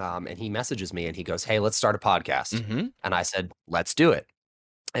 and he messages me and he goes, "Hey, let's start a podcast." Mm-hmm. And I said, "Let's do it."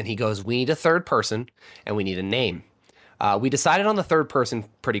 And he goes, "We need a third person and we need a name." We decided on the third person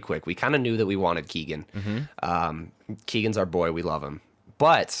pretty quick. We kind of knew that we wanted Keegan. Mm-hmm. Keegan's our boy. We love him.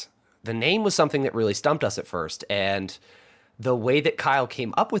 But the name was something that really stumped us at first. And the way that Kyle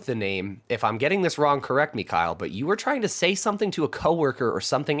came up with the name, if I'm getting this wrong, correct me, Kyle, but you were trying to say something to a coworker or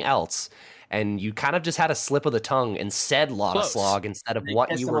something else, and you kind of just had a slip of the tongue and said LottaSlog instead of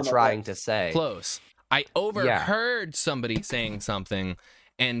what you were trying to say. Close. I overheard somebody saying something,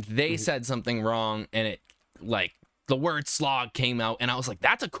 and they said something wrong, and it, like, the word slog came out, and I was like,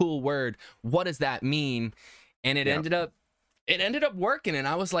 that's a cool word. What does that mean? And it ended up working, and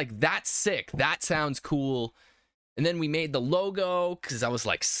I was like, that's sick. That sounds cool. And then we made the logo, because I was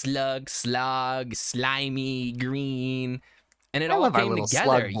like, slug, slimy, green. And it all came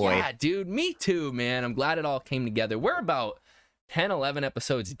together. Yeah, dude, me too, man. I'm glad it all came together. We're about 10, 11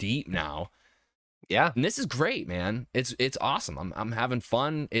 episodes deep now. Yeah. And this is great, man. It's awesome. I'm having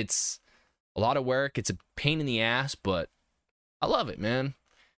fun. It's a lot of work. It's a pain in the ass, but I love it, man.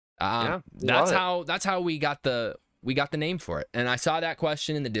 That's how we got the name for it. And I saw that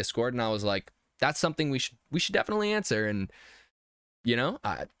question in the Discord, and I was like, that's something we should definitely answer. And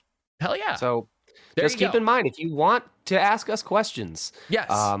hell yeah. So just keep in mind, if you want to ask us questions, yes,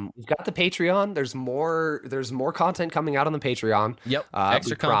 we've got the Patreon. There's more content coming out on the Patreon. Yep,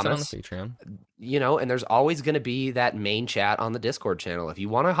 extra content on the Patreon. And there's always going to be that main chat on the Discord channel. If you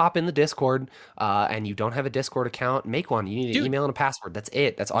want to hop in the Discord and you don't have a Discord account, make one. You need an email and a password. That's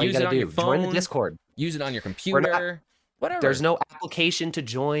it. That's all you got to do. Join the Discord. Use it on your computer. Whatever. There's no application to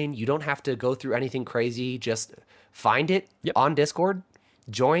join. You don't have to go through anything crazy. Just find it on Discord,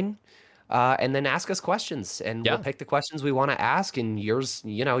 join, and then ask us questions. And we'll pick the questions we want to ask. And yours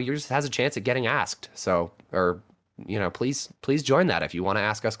has a chance at getting asked. So, please join that if you want to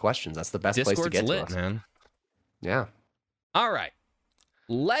ask us questions. That's the best Discord's place to get lit, to us, man. Yeah. All right.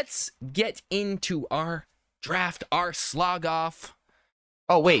 Let's get into our draft, our slog off.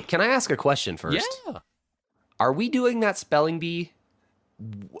 Oh, wait. Can I ask a question first? Yeah. Are we doing that spelling bee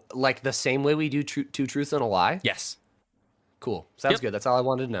like the same way we do Two Truths and a Lie? Yes. Cool. Sounds good. That's all I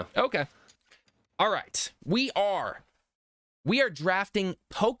wanted to know. Okay. All right. We are drafting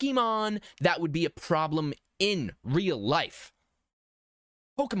Pokemon that would be a problem in real life.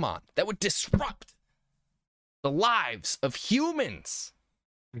 Pokemon that would disrupt the lives of humans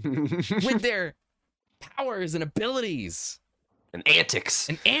with their powers and abilities. And antics.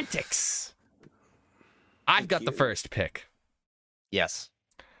 I've got the first pick. Yes.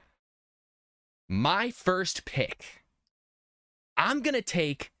 My first pick. I'm going to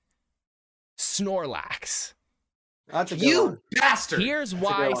take Snorlax. That's a good one. Bastard. Here's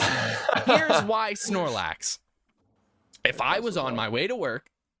why Snorlax. If I was on my way to work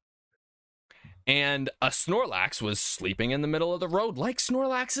and a Snorlax was sleeping in the middle of the road like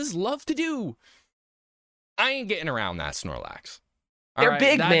Snorlaxes love to do, I ain't getting around that Snorlax. They're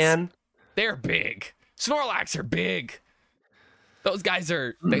big, man. They're big. Snorlax are big. Those guys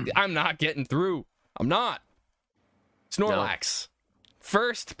are... I'm not getting through. I'm not. Snorlax. No.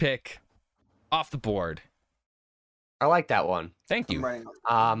 First pick off the board. I like that one. Thank you.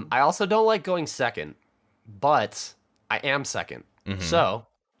 I also don't like going second. but I am second. Mm-hmm. So,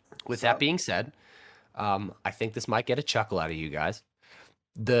 with that being said, I think this might get a chuckle out of you guys.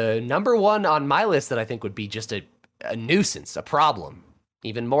 The number one on my list that I think would be just a nuisance, a problem,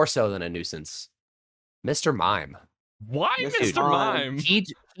 even more so than a nuisance, Mr. Mime. Why Mr. Mime?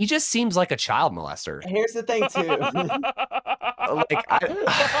 He just seems like a child molester. Here's the thing, too. Like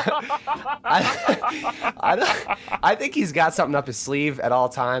I think he's got something up his sleeve at all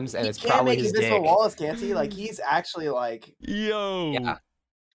times, and it's probably his dick. Wallace, can't he? Like, he's actually like, yo, yeah.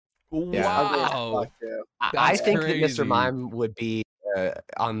 Wow. I think that Mr. Mime would be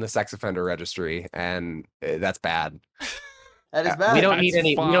on the sex offender registry, and that's bad. That is bad. We don't need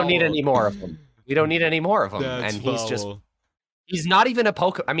any more of them. We don't need any more of him. That's and foul. He's not even a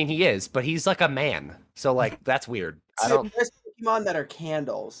Pokemon. I mean, he is, but he's like a man. So, like, that's weird. There's Pokemon that are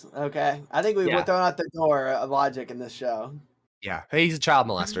candles, okay? I think we're throwing out the door of logic in this show. Yeah, he's a child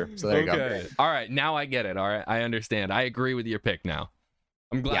molester. So there you go. All right, now I get it. All right, I understand. I agree with your pick now.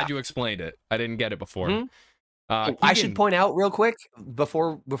 I'm glad you explained it. I didn't get it before. Mm-hmm. I should point out real quick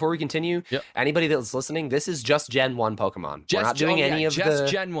before we continue. Yep. Anybody that's listening, this is just Gen 1 Pokemon. We're not doing any of the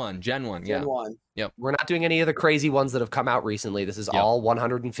Gen 1. Gen 1. Gen 1. Yep. We're not doing any of the crazy ones that have come out recently. This is all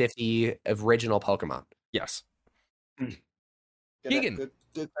 150 original Pokemon. Yes. Keegan,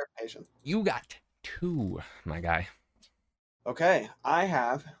 good clarification. You got 2, my guy. Okay, I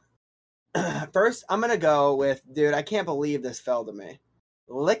have. First, I'm gonna go with, dude. I can't believe this fell to me.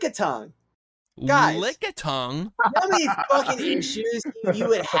 Lickitung. Guys, Lickitung. How many fucking issues you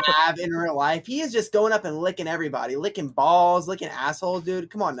would have in real life? He is just going up and licking everybody, licking balls, licking assholes, dude.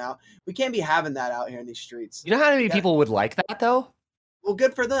 Come on now, we can't be having that out here in these streets. You know how many people would like that though? Well,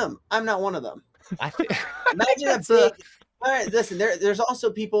 good for them. I'm not one of them. Imagine a big. All right, listen. There's also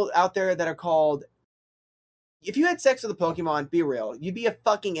people out there that are called. If you had sex with a Pokemon, be real. You'd be a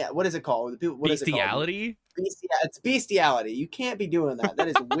fucking, what is it called? What bestiality? It's bestiality. You can't be doing that. That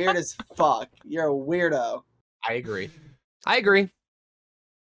is weird as fuck. You're a weirdo. I agree. Okay.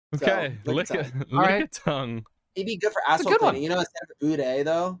 So, Lickitung. He'd be good for asshole cleaning. You know, instead of a bidet,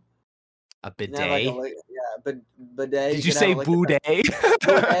 though. A bidet? Bidet. Did you say boudet?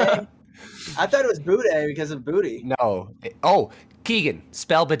 Bidet. I thought it was boudet because of booty. No. Oh, Keegan,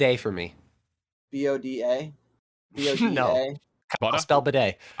 spell bidet for me. B-O-D-A? B-O-D-A? No. Spell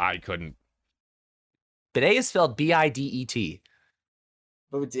bidet. I couldn't. Bidet is spelled B-I-D-E-T.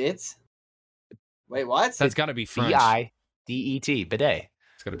 Bidet? Wait, what? That's got to be French. B-I-D-E-T. Bidet.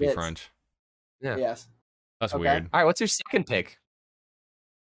 It's got to be French. Yeah. Yes. That's weird. All right, what's your second pick?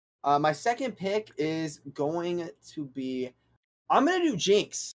 My second pick is going to be... I'm going to do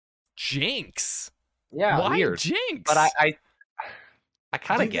Jinx. Jinx? Yeah. Why weird. Jinx? But I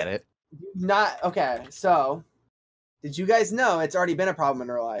kind of get it. Not okay. So, did you guys know it's already been a problem in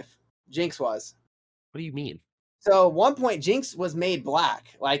real life? Jinx was. What do you mean? So, at one point, Jinx was made black.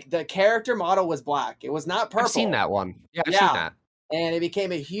 Like the character model was black. It was not purple. I've seen that one. Yeah, I've seen that. And it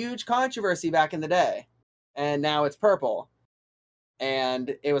became a huge controversy back in the day. And now it's purple.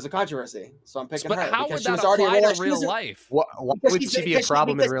 And it was a controversy. So I'm picking her. But how would that apply to real life? Why would she be a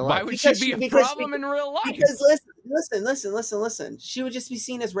problem in real life? Why would she be a problem in real life? Because listen. She would just be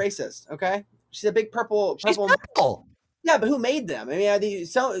seen as racist, okay? She's a big purple. She's purple. Yeah, but who made them? I mean,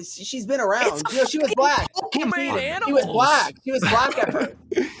 she's been around. You know, she was black. Who made animals? She was black. She was black at first.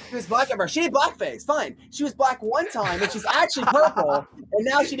 She was black at first. She did blackface. Fine. She was black one time, and she's actually purple, and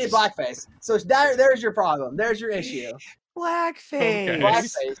now she did blackface. So there's your problem. There's your issue. Blackface. Okay.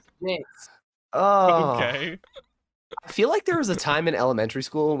 Blackface. Jinx. Oh. Okay. I feel like there was a time in elementary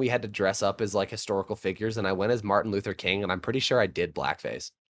school when we had to dress up as like historical figures, and I went as Martin Luther King, and I'm pretty sure I did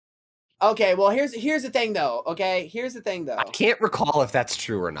blackface. Okay, well here's the thing though. Okay, here's the thing though. I can't recall if that's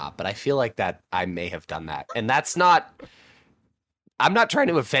true or not, but I feel like that I may have done that, and that's not. I'm not trying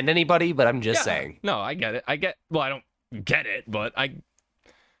to offend anybody, but I'm just saying. No, I get it. Well, I don't get it, but I.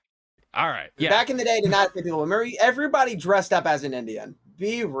 All right. Yeah. Back in the day, to not people, remember everybody dressed up as an Indian.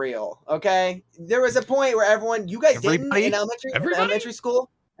 Be real, okay? There was a point where you guys didn't in elementary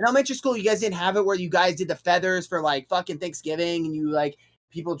school. In elementary school, you guys didn't have it where you guys did the feathers for like fucking Thanksgiving, and you like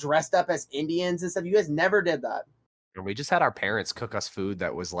people dressed up as Indians and stuff. You guys never did that. And we just had our parents cook us food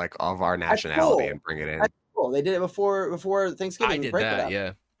that was like of our nationality and bring it in. That's cool. They did it before Thanksgiving. I did that.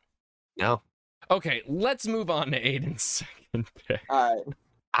 Yeah. No. Okay, let's move on to Aiden's second pick. All right.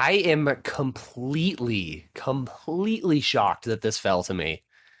 I am completely shocked that this fell to me.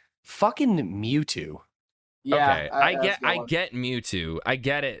 Fucking Mewtwo. Yeah, okay, I get Mewtwo. I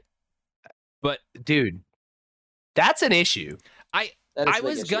get it. But dude, that's an issue. I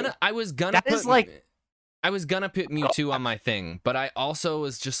was gonna put Mewtwo on my thing, but I also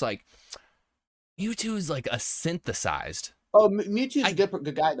was just like, Mewtwo's like a synthesized. Oh, Mewtwo's a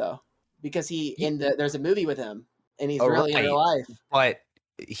good guy though, because there's a movie with him, and he's really in real life. But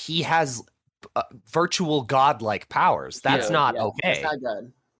he has virtual godlike powers. That's not okay. That's not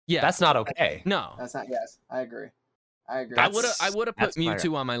good. Yeah, that's not okay. No, that's not. Yes, I agree. I would have put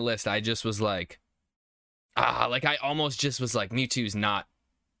Mewtwo on my list. I just was like, I almost just was like, Mewtwo's not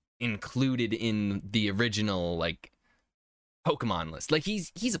included in the original like Pokemon list. Like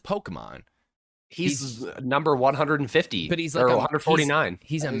he's a Pokemon. He's number 150, but he's like 149.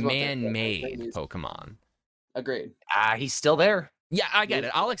 He's a man-made Pokemon. Agreed. He's still there. Yeah, I get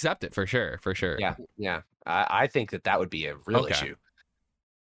it. I'll accept it for sure. Yeah. I think that would be a real issue.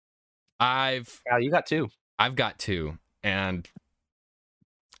 You got two. I've got two, and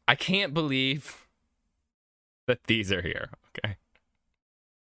I can't believe that these are here. Okay,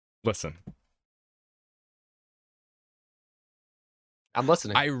 listen. I'm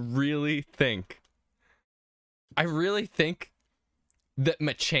listening. I really think that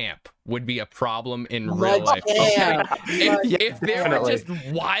Machamp would be a problem in real life. Okay? If there were just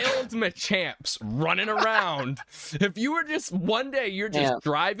wild Machamps running around, if you were just one day you're just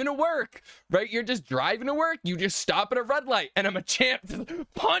driving to work, right? You're just driving to work, you just stop at a red light, and a Machamp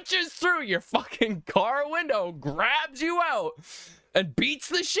just punches through your fucking car window, grabs you out, and beats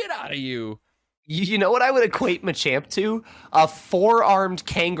the shit out of you. You know what I would equate Machamp to? A 4-armed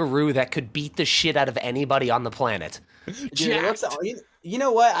kangaroo that could beat the shit out of anybody on the planet. Dude, you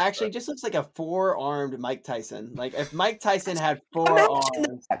know what? Actually, it just looks like a 4-armed Mike Tyson. Like if Mike Tyson had 4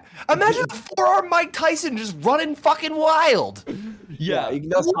 arms. Imagine a 4-armed Mike Tyson just running fucking wild. Yeah,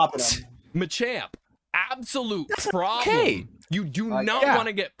 no stopping him. Machamp, absolute problem. Okay. You do not want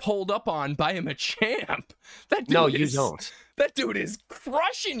to get pulled up on by a Machamp. You don't. That dude is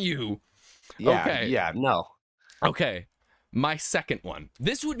crushing you. Yeah, okay. Yeah, no. Okay, my second one.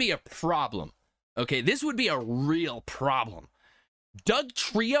 This would be a problem. Okay, this would be a real problem. Doug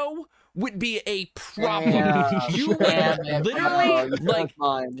Trio would be a problem. Yeah. You would literally,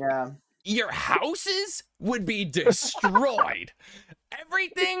 your houses would be destroyed.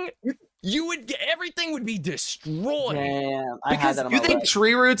 Everything would be destroyed. Damn, you think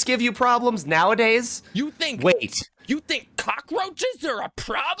tree roots give you problems nowadays? You think cockroaches are a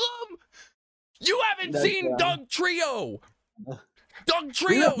problem? You haven't seen Doug Trio. Doug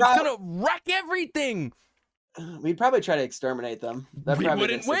Trio is gonna wreck everything. We'd probably try to exterminate them. We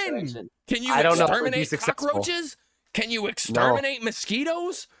wouldn't win. Can you exterminate cockroaches? Can you exterminate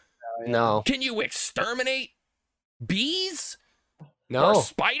mosquitoes? No. Can you exterminate bees? No. Or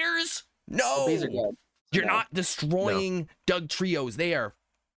spiders? No. The bees are good. You're not destroying Doug Trios. They are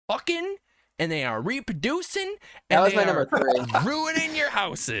fucking and they are reproducing and they are ruining your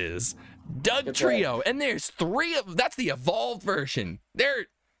houses. Doug Trio, and there's 3 of that's the evolved version. There's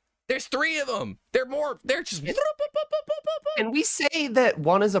 3 of them. They're just. Can we say that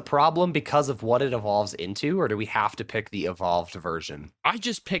one is a problem because of what it evolves into, or do we have to pick the evolved version? I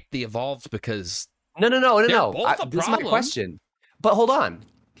just picked the evolved because no. Both this is my question. But hold on.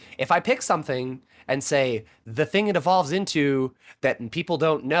 If I pick something and say the thing it evolves into that people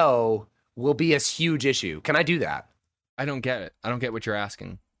don't know will be a huge issue, can I do that? I don't get it. I don't get what you're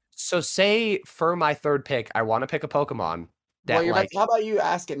asking. So say for my third pick, I want to pick a Pokemon. How about you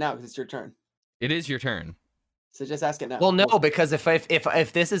ask it now because it's your turn? It is your turn. So just ask it now. Well, no, because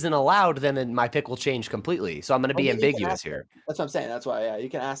if this isn't allowed, then my pick will change completely. So I'm going to be ambiguous here. That's what I'm saying. That's why, you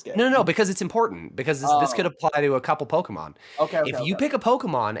can ask it. No, because it's important. Because this could apply to a couple Pokemon. Okay. If you pick a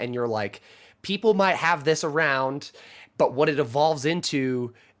Pokemon and you're like, people might have this around, but what it evolves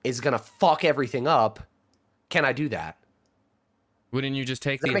into is going to fuck everything up, can I do that? Wouldn't you just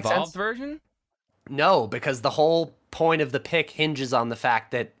take the evolved version? No, because the whole point of the pick hinges on the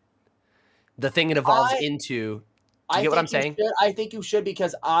fact that the thing it evolves into. Do you get what I'm saying? I think you should,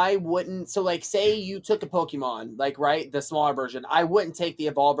 because I wouldn't. So, like, say you took a Pokemon, like, right, the smaller version. I wouldn't take the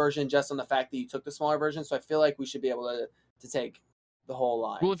evolved version just on the fact that you took the smaller version. So I feel like we should be able to take the whole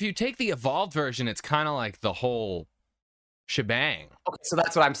line. Well, if you take the evolved version, it's kind of like the whole shebang. Okay, so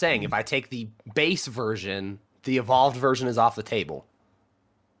that's what I'm saying. If I take the base version, the evolved version is off the table.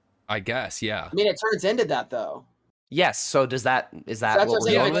 I guess, yeah. I mean, it turns into that, though. Yes. So is that what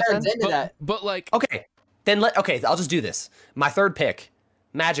we're doing? It turns into that. But like, okay, I'll just do this. My third pick,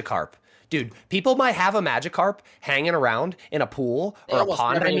 Magikarp. Dude, people might have a Magikarp hanging around in a pool or a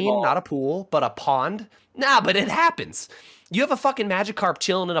pond. I mean, not a pool, but a pond. Nah, but it happens. You have a fucking Magikarp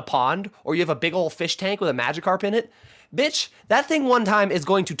chilling in a pond, or you have a big old fish tank with a Magikarp in it. Bitch, that thing one time is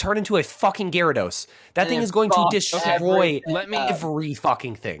going to turn into a fucking Gyarados. That thing is going to destroy every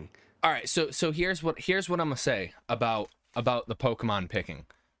fucking thing. All right, so here's what I'm gonna say about the Pokemon picking,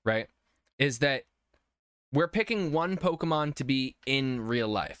 right? Is that we're picking one Pokemon to be in real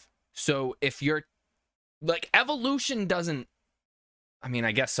life. So if you're like, evolution doesn't, I mean,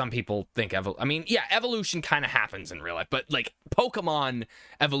 I guess some people think evolution kind of happens in real life, but like Pokemon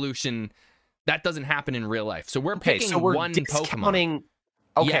evolution, that doesn't happen in real life. So we're picking one Pokemon.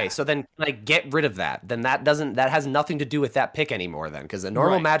 Okay, so then like get rid of that. Then that has nothing to do with that pick anymore then, because a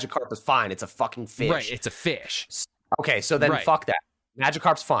normal Magikarp is fine. It's a fucking fish. Right, it's a fish. Okay, so then fuck that.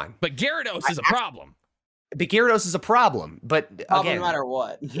 Magikarp's fine. But Gyarados is a problem. But Gyarados is a problem, but again, no matter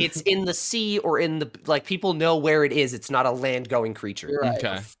what. It's in the sea or in the, like, people know where it is. It's not a land-going creature. Right.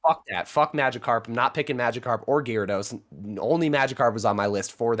 Okay. So fuck that. Fuck Magikarp. I'm not picking Magikarp or Gyarados. Only Magikarp was on my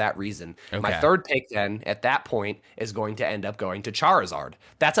list for that reason. Okay. My third pick then, at that point, is going to end up going to Charizard.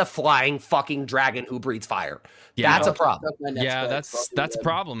 That's a flying fucking dragon who breathes fire. Yeah, that's a problem. That's a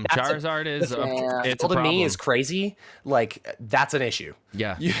problem. Charizard is it's a problem. To me is crazy. Like, that's an issue.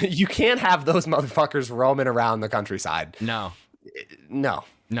 Yeah. You can't have those motherfuckers roaming around the countryside. No,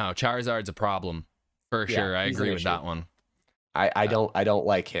 Charizard's a problem for sure. I agree with that one. I don't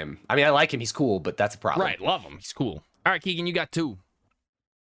like him. I mean, I like him. He's cool, but that's a problem. Right, love him. He's cool. All right, Keegan, you got 2.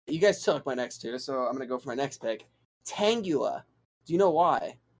 You guys took my next 2, so I'm gonna go for my next pick. Tangela. Do you know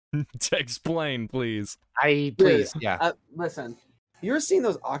why? Explain, please. Listen, you ever seen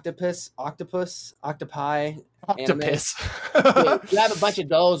those octopi? Octopus. You have a bunch of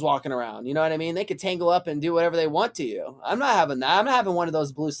those walking around. You know what I mean? They could tangle up and do whatever they want to you. I'm not having that. I'm not having one of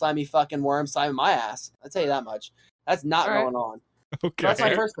those blue slimy fucking worms slamming my ass. I'll tell you that much. That's not going on. Okay. So that's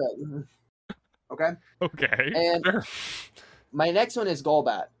my first pick. Okay. Okay. And my next one is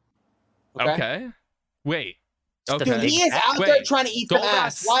Golbat. Okay. Wait. Okay. Dude, he is out there trying to eat the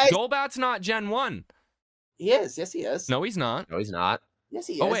ass. Golbat's not Gen 1. He is. Yes, he is. No, he's not. No, he's not. Yes,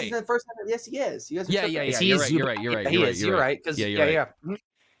 he is. Oh, wait. He's the first time. Yes, he is. Yeah. You're right. You're right.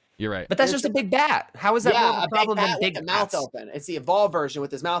 You're right. But that's just a big bat. How is that more of a problem than big with mouth open? It's the evolved version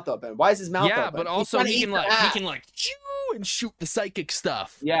with his mouth open. Why is his mouth open? Yeah, but also he can like chew and shoot the psychic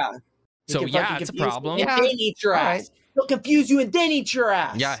stuff. Yeah. So it's a problem. And then eat your ass. He'll confuse you and then eat your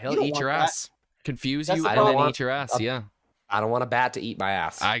ass. Yeah, he'll eat your ass. Confuse you and then eat your ass. Yeah. I don't want a bat to eat my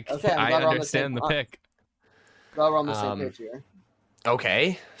ass. I understand the pick. Well, we're on the same page here.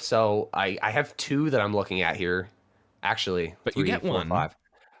 Okay, so I have 2 that I'm looking at here, actually. But 3, you get 4, 1. 5.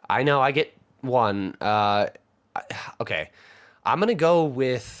 I know, I get 1. Okay, I'm gonna go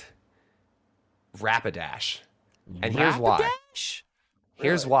with Rapidash, and here's why.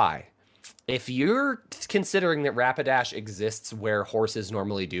 Here's why. If you're considering that Rapidash exists where horses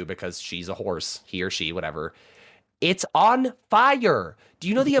normally do because she's a horse, he or she, whatever, it's on fire. Do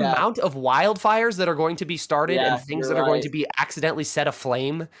you know the amount of wildfires that are going to be started and things that are going to be accidentally set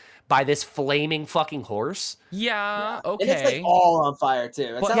aflame by this flaming fucking horse? Yeah, okay. And it's like all on fire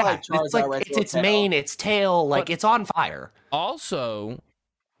too. It's not like Charizard. It's its mane, its tail, like it's on fire. Also,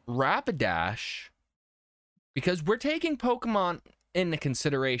 Rapidash, because we're taking Pokemon into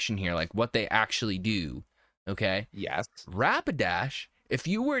consideration here, like what they actually do, okay? Yes. Rapidash, if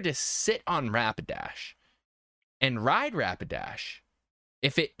you were to sit on Rapidash and ride Rapidash,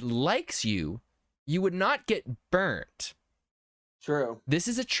 if it likes you, you would not get burnt. True. This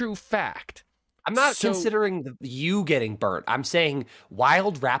is a true fact. I'm not considering you getting burnt. I'm saying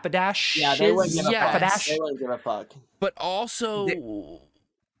wild Rapidash. Yeah, they wouldn't give a fuck. They wouldn't give a fuck. But also,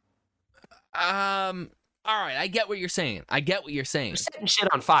 all right, I get what you're saying. You're setting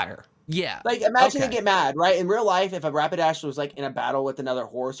shit on fire. Yeah. Like, imagine they get mad, right? In real life, if a Rapidash was, like, in a battle with another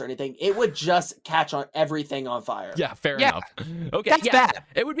horse or anything, it would just catch on everything on fire. Yeah, fair enough. Okay, that's bad.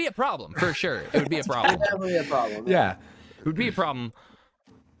 It would be a problem, for sure. It would be a problem. It would definitely be a problem. Yeah. It would be a problem,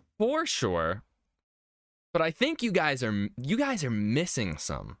 for sure. But I think you guys are missing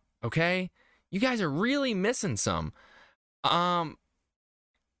some, okay? You guys are really missing some.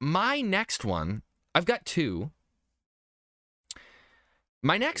 My next one, I've got 2.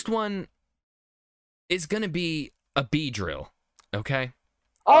 My next one is going to be a Beedrill, okay?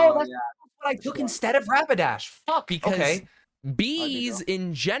 Oh, that's what I took instead of Rapidash. Fuck. Because bees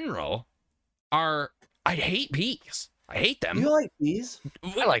in general are... I hate bees. I hate them. You like bees?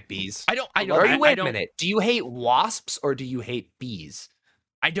 I like bees. I don't. Wait a minute. Do you hate wasps or do you hate bees?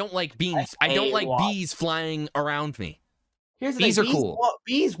 I don't like bees. I don't like bees flying around me. Here's the thing. Bees are cool.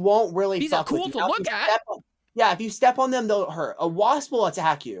 Bees won't really Bees fuck are cool with to you. look at. Yeah, if you step on them, they'll hurt. A wasp will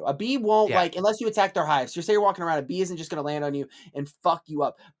attack you. A bee won't, like, unless you attack their hives. So say you're walking around, a bee isn't just going to land on you and fuck you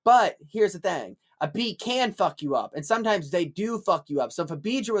up. But here's the thing. A bee can fuck you up. And sometimes they do fuck you up. So if a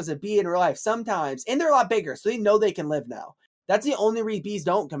Beedrill was a bee in real life, sometimes, and they're a lot bigger, so they know they can live now. That's the only reason bees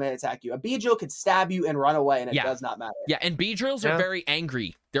don't come and attack you. A Beedrill could stab you and run away, and it does not matter. Yeah, and Beedrills are very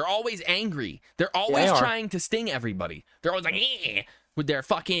angry. They're always angry. They're always trying to sting everybody. They're always like, with their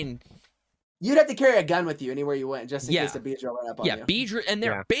fucking... You'd have to carry a gun with you anywhere you went, just in case a Beedrill ran up on you. Yeah, Beedrill, and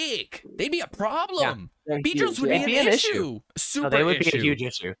they're big. They'd be a problem. Yeah. Beedrills would be an issue. They would be a huge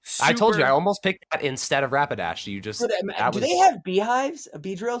issue. I told you, I almost picked that instead of Rapidash. You just... do they have beehives,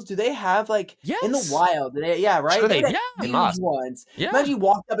 Beedrills? Do they have, like, in the wild? Yeah, right? Sure they must. Ones. Yeah. Imagine you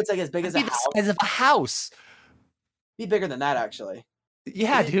walked up, it's like as big as a house. The size of a house. Be bigger than that, actually.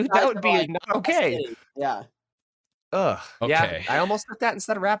 Yeah, dude, that would be not okay. Yeah. Ugh. Okay. Yeah, I almost took that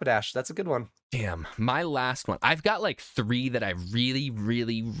instead of Rapidash. That's a good one. Damn, my last one. I've got like 3 that I really,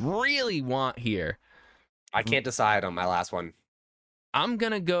 really, really want here. I can't decide on my last one. I'm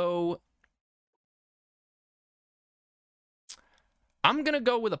gonna go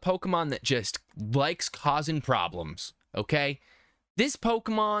with a Pokemon that just likes causing problems, okay? This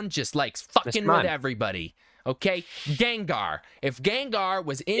Pokemon just likes fucking with everybody. Okay, Gengar. If Gengar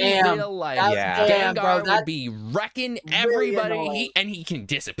was in real life, Gengar would be wrecking everybody. He can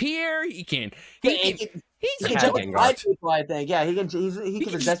disappear. He can jump by people. I think. Yeah, he can. He's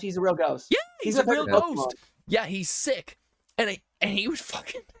a real ghost. Yeah, he's a real ghost. Yeah, he's sick, and he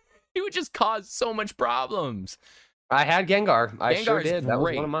would just cause so much problems. I had Gengar. I sure did. That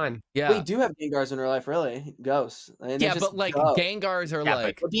was one of mine. Yeah, we do have Gengars in real life, really. Ghosts. But like Gengars are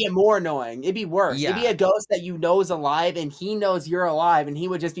like... It'd be more annoying. It'd be worse. Yeah. It'd be a ghost that you know is alive, and he knows you're alive, and he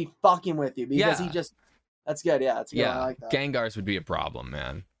would just be fucking with you because he just... That's good. Yeah, that's good. I like that. Gengars would be a problem,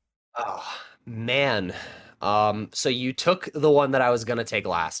 man. Oh, man. So you took the one that I was going to take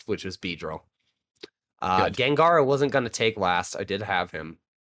last, which was Beedrill. Gengar I wasn't going to take last. I did have him.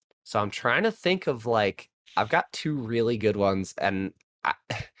 So I'm trying to think of like... I've got 2 really good ones, and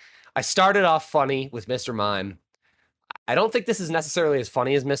I started off funny with Mr. Mime. I don't think this is necessarily as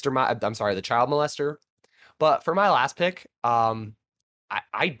funny as Mr. Mime. I'm sorry, the Child Molester. But for my last pick,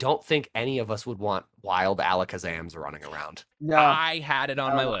 I don't think any of us would want wild Alakazams running around. No, I had it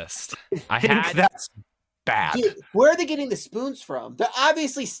on my list. That's bad. Dude, where are they getting the spoons from? They're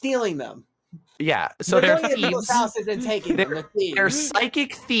obviously stealing them. Yeah, so they're thieves. Houses and taking they're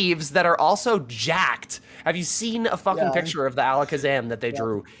psychic thieves that are also jacked. Have you seen a fucking picture of the Alakazam that they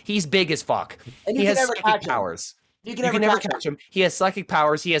drew? He's big as fuck. And he has psychic powers. You can never catch him. He has psychic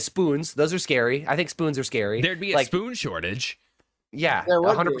powers. He has spoons. Those are scary. I think spoons are scary. There'd be a spoon shortage. Yeah,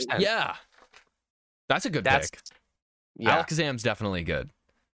 100%. Yeah, that's a good pick. Yeah. Alakazam's definitely good.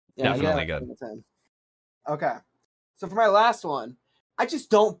 Yeah, definitely good. Okay, so for my last one, I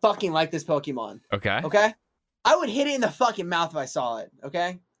just don't fucking like this Pokemon. Okay? I would hit it in the fucking mouth if I saw it,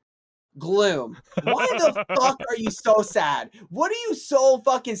 okay? Gloom. Why the fuck are you so sad? What are you so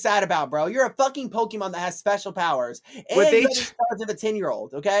fucking sad about, bro? You're a fucking Pokemon that has special powers. And you have the intelligence of a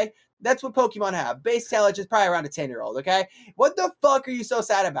 10-year-old, okay? That's what Pokemon have. Base intelligence is probably around a 10-year-old, okay? What the fuck are you so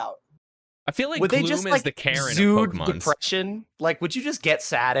sad about? I feel like Gloom is the Karen of Pokemon. Depression? Like, would you just get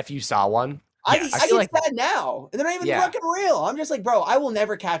sad if you saw one? I get sad now. And they're not even fucking real. I'm just like, bro, I will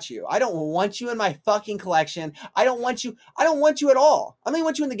never catch you. I don't want you in my fucking collection. I don't want you at all. I only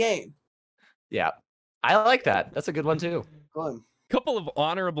want you in the game. Yeah. I like that. That's a good one too. Couple of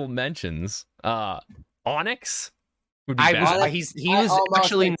honorable mentions. Onyx would be he was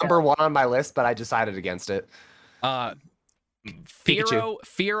actually number 1 on my list, but I decided against it.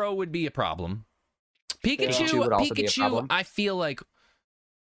 Fearow would be a problem. Pikachu would also be a problem. I feel like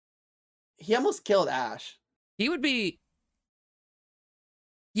he almost killed Ash. He would be.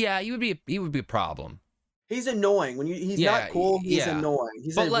 Yeah, he would be a problem. He's annoying. He's not cool. He's annoying.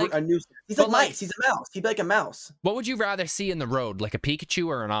 He's a nuisance. He's like nice. He's a mouse. He'd be like a mouse. What would you rather see in the road, like a Pikachu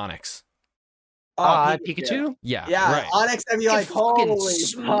or an Onyx? Pikachu? Yeah. Right. Onyx, I'd be like, holy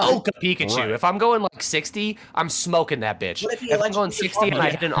smoke a Pikachu. Right. If I'm going like 60, I'm smoking that bitch. If I'm going 60 and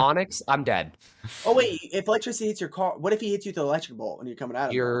I hit an Onyx, I'm dead. Oh wait, if electricity hits your car, what if he hits you with an electric bolt when you're coming out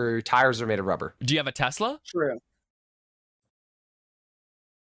of your tires are made of rubber. Do you have a Tesla? True.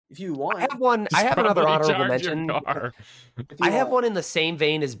 If you want, I have another honorable mention. I have one in the same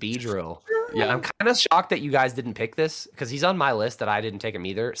vein as Beedrill. Yeah, I'm kind of shocked that you guys didn't pick this because he's on my list that I didn't take him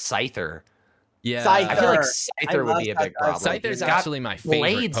either. Scyther. Yeah, I feel like Scyther would be a big problem. Scyther's actually my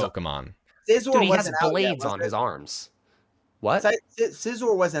favorite Pokemon. Dude, he has blades on his arms. What?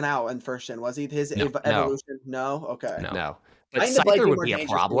 Scizor wasn't out in first gen, was he? His evolution? No? Okay. No. But Scyther would be a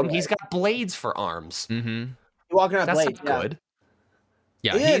problem. He's got blades for arms. Mm-hmm. You're walking around blades. That's good.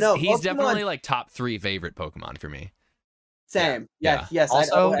 Yeah, he's definitely like top 3 favorite Pokemon for me. Same. Yeah. Yes.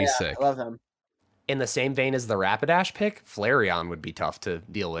 Also, he's sick. I love him. In the same vein as the Rapidash pick, Flareon would be tough to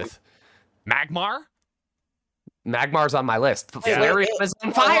deal with. Magmar? Magmar's on my list. Flareon is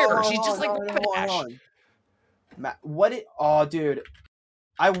on fire. She's just like oh, dude.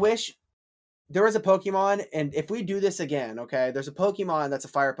 I wish there was a Pokemon, and if we do this again, okay, there's a Pokemon that's a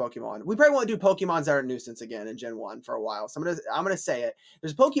fire Pokemon. We probably won't do Pokemons that are a nuisance again in Gen 1 for a while. So I'm gonna say it.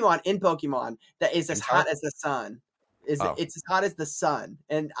 There's a Pokemon in Pokemon that is as hot as the sun. It's as hot as the sun.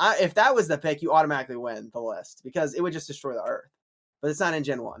 And if that was the pick, you automatically win the list because it would just destroy the Earth. But it's not in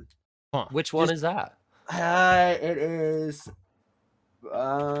Gen 1. Huh. Which one is that? It is.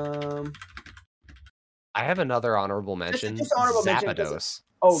 I have another honorable mention. Just honorable Zapdos.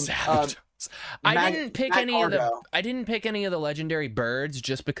 Zapdos. I didn't pick any of the legendary birds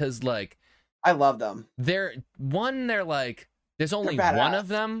just because like I love them. They're like there's only one of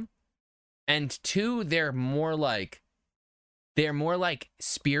them, and two they're more like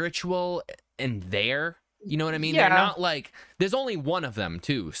spiritual and you know what I mean? Yeah. They're not like there's only one of them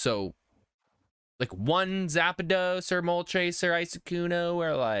too, so like one Zapdos or Moltres or Isikuno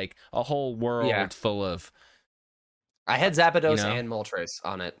or like a whole world full of. I had Zapdos and Moltres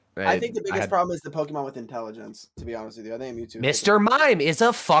on it. I think the biggest problem is the Pokemon with intelligence, to be honest with you. I think Mewtwo. Mr. Mime is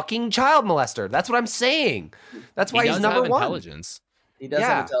a fucking child molester. That's what I'm saying. That's why he's number one. Intelligence. He does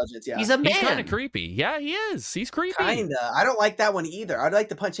have intelligence, yeah. He's a man. He's kind of creepy. Yeah, he is. He's creepy. Kinda. I don't like that one either. I'd like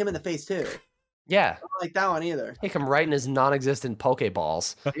to punch him in the face too. Yeah. I don't like that one either. Kick him right in his non-existent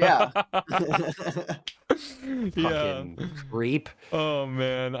Pokeballs. Yeah. Fucking creep. Oh,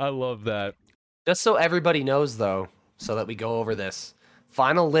 man. I love that. Just so everybody knows, though, so that we go over this.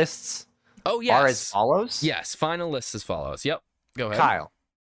 Final lists are as follows? Yes, final lists as follows. Yep. Go ahead. Kyle.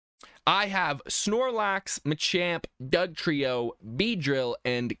 I have Snorlax, Machamp, Dugtrio, Beedrill,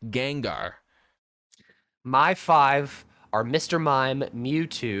 and Gengar. My 5 are Mr. Mime,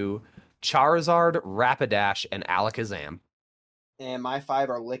 Mewtwo, Charizard, Rapidash, and Alakazam. And my 5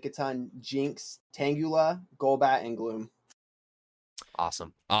 are Lickitung, Jinx, Tangela, Golbat, and Gloom.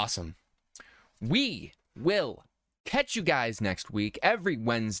 Awesome. We will catch you guys next week, every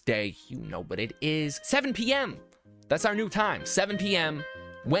Wednesday. You know what it is. 7 p.m. That's our new time. 7 p.m.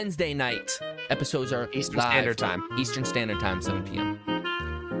 Wednesday night. Episodes are Eastern Standard Time. Eastern Standard Time, 7 p.m.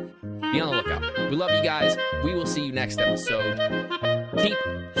 Be on the lookout. We love you guys. We will see you next episode. Keep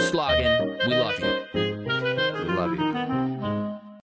slogging. We love you.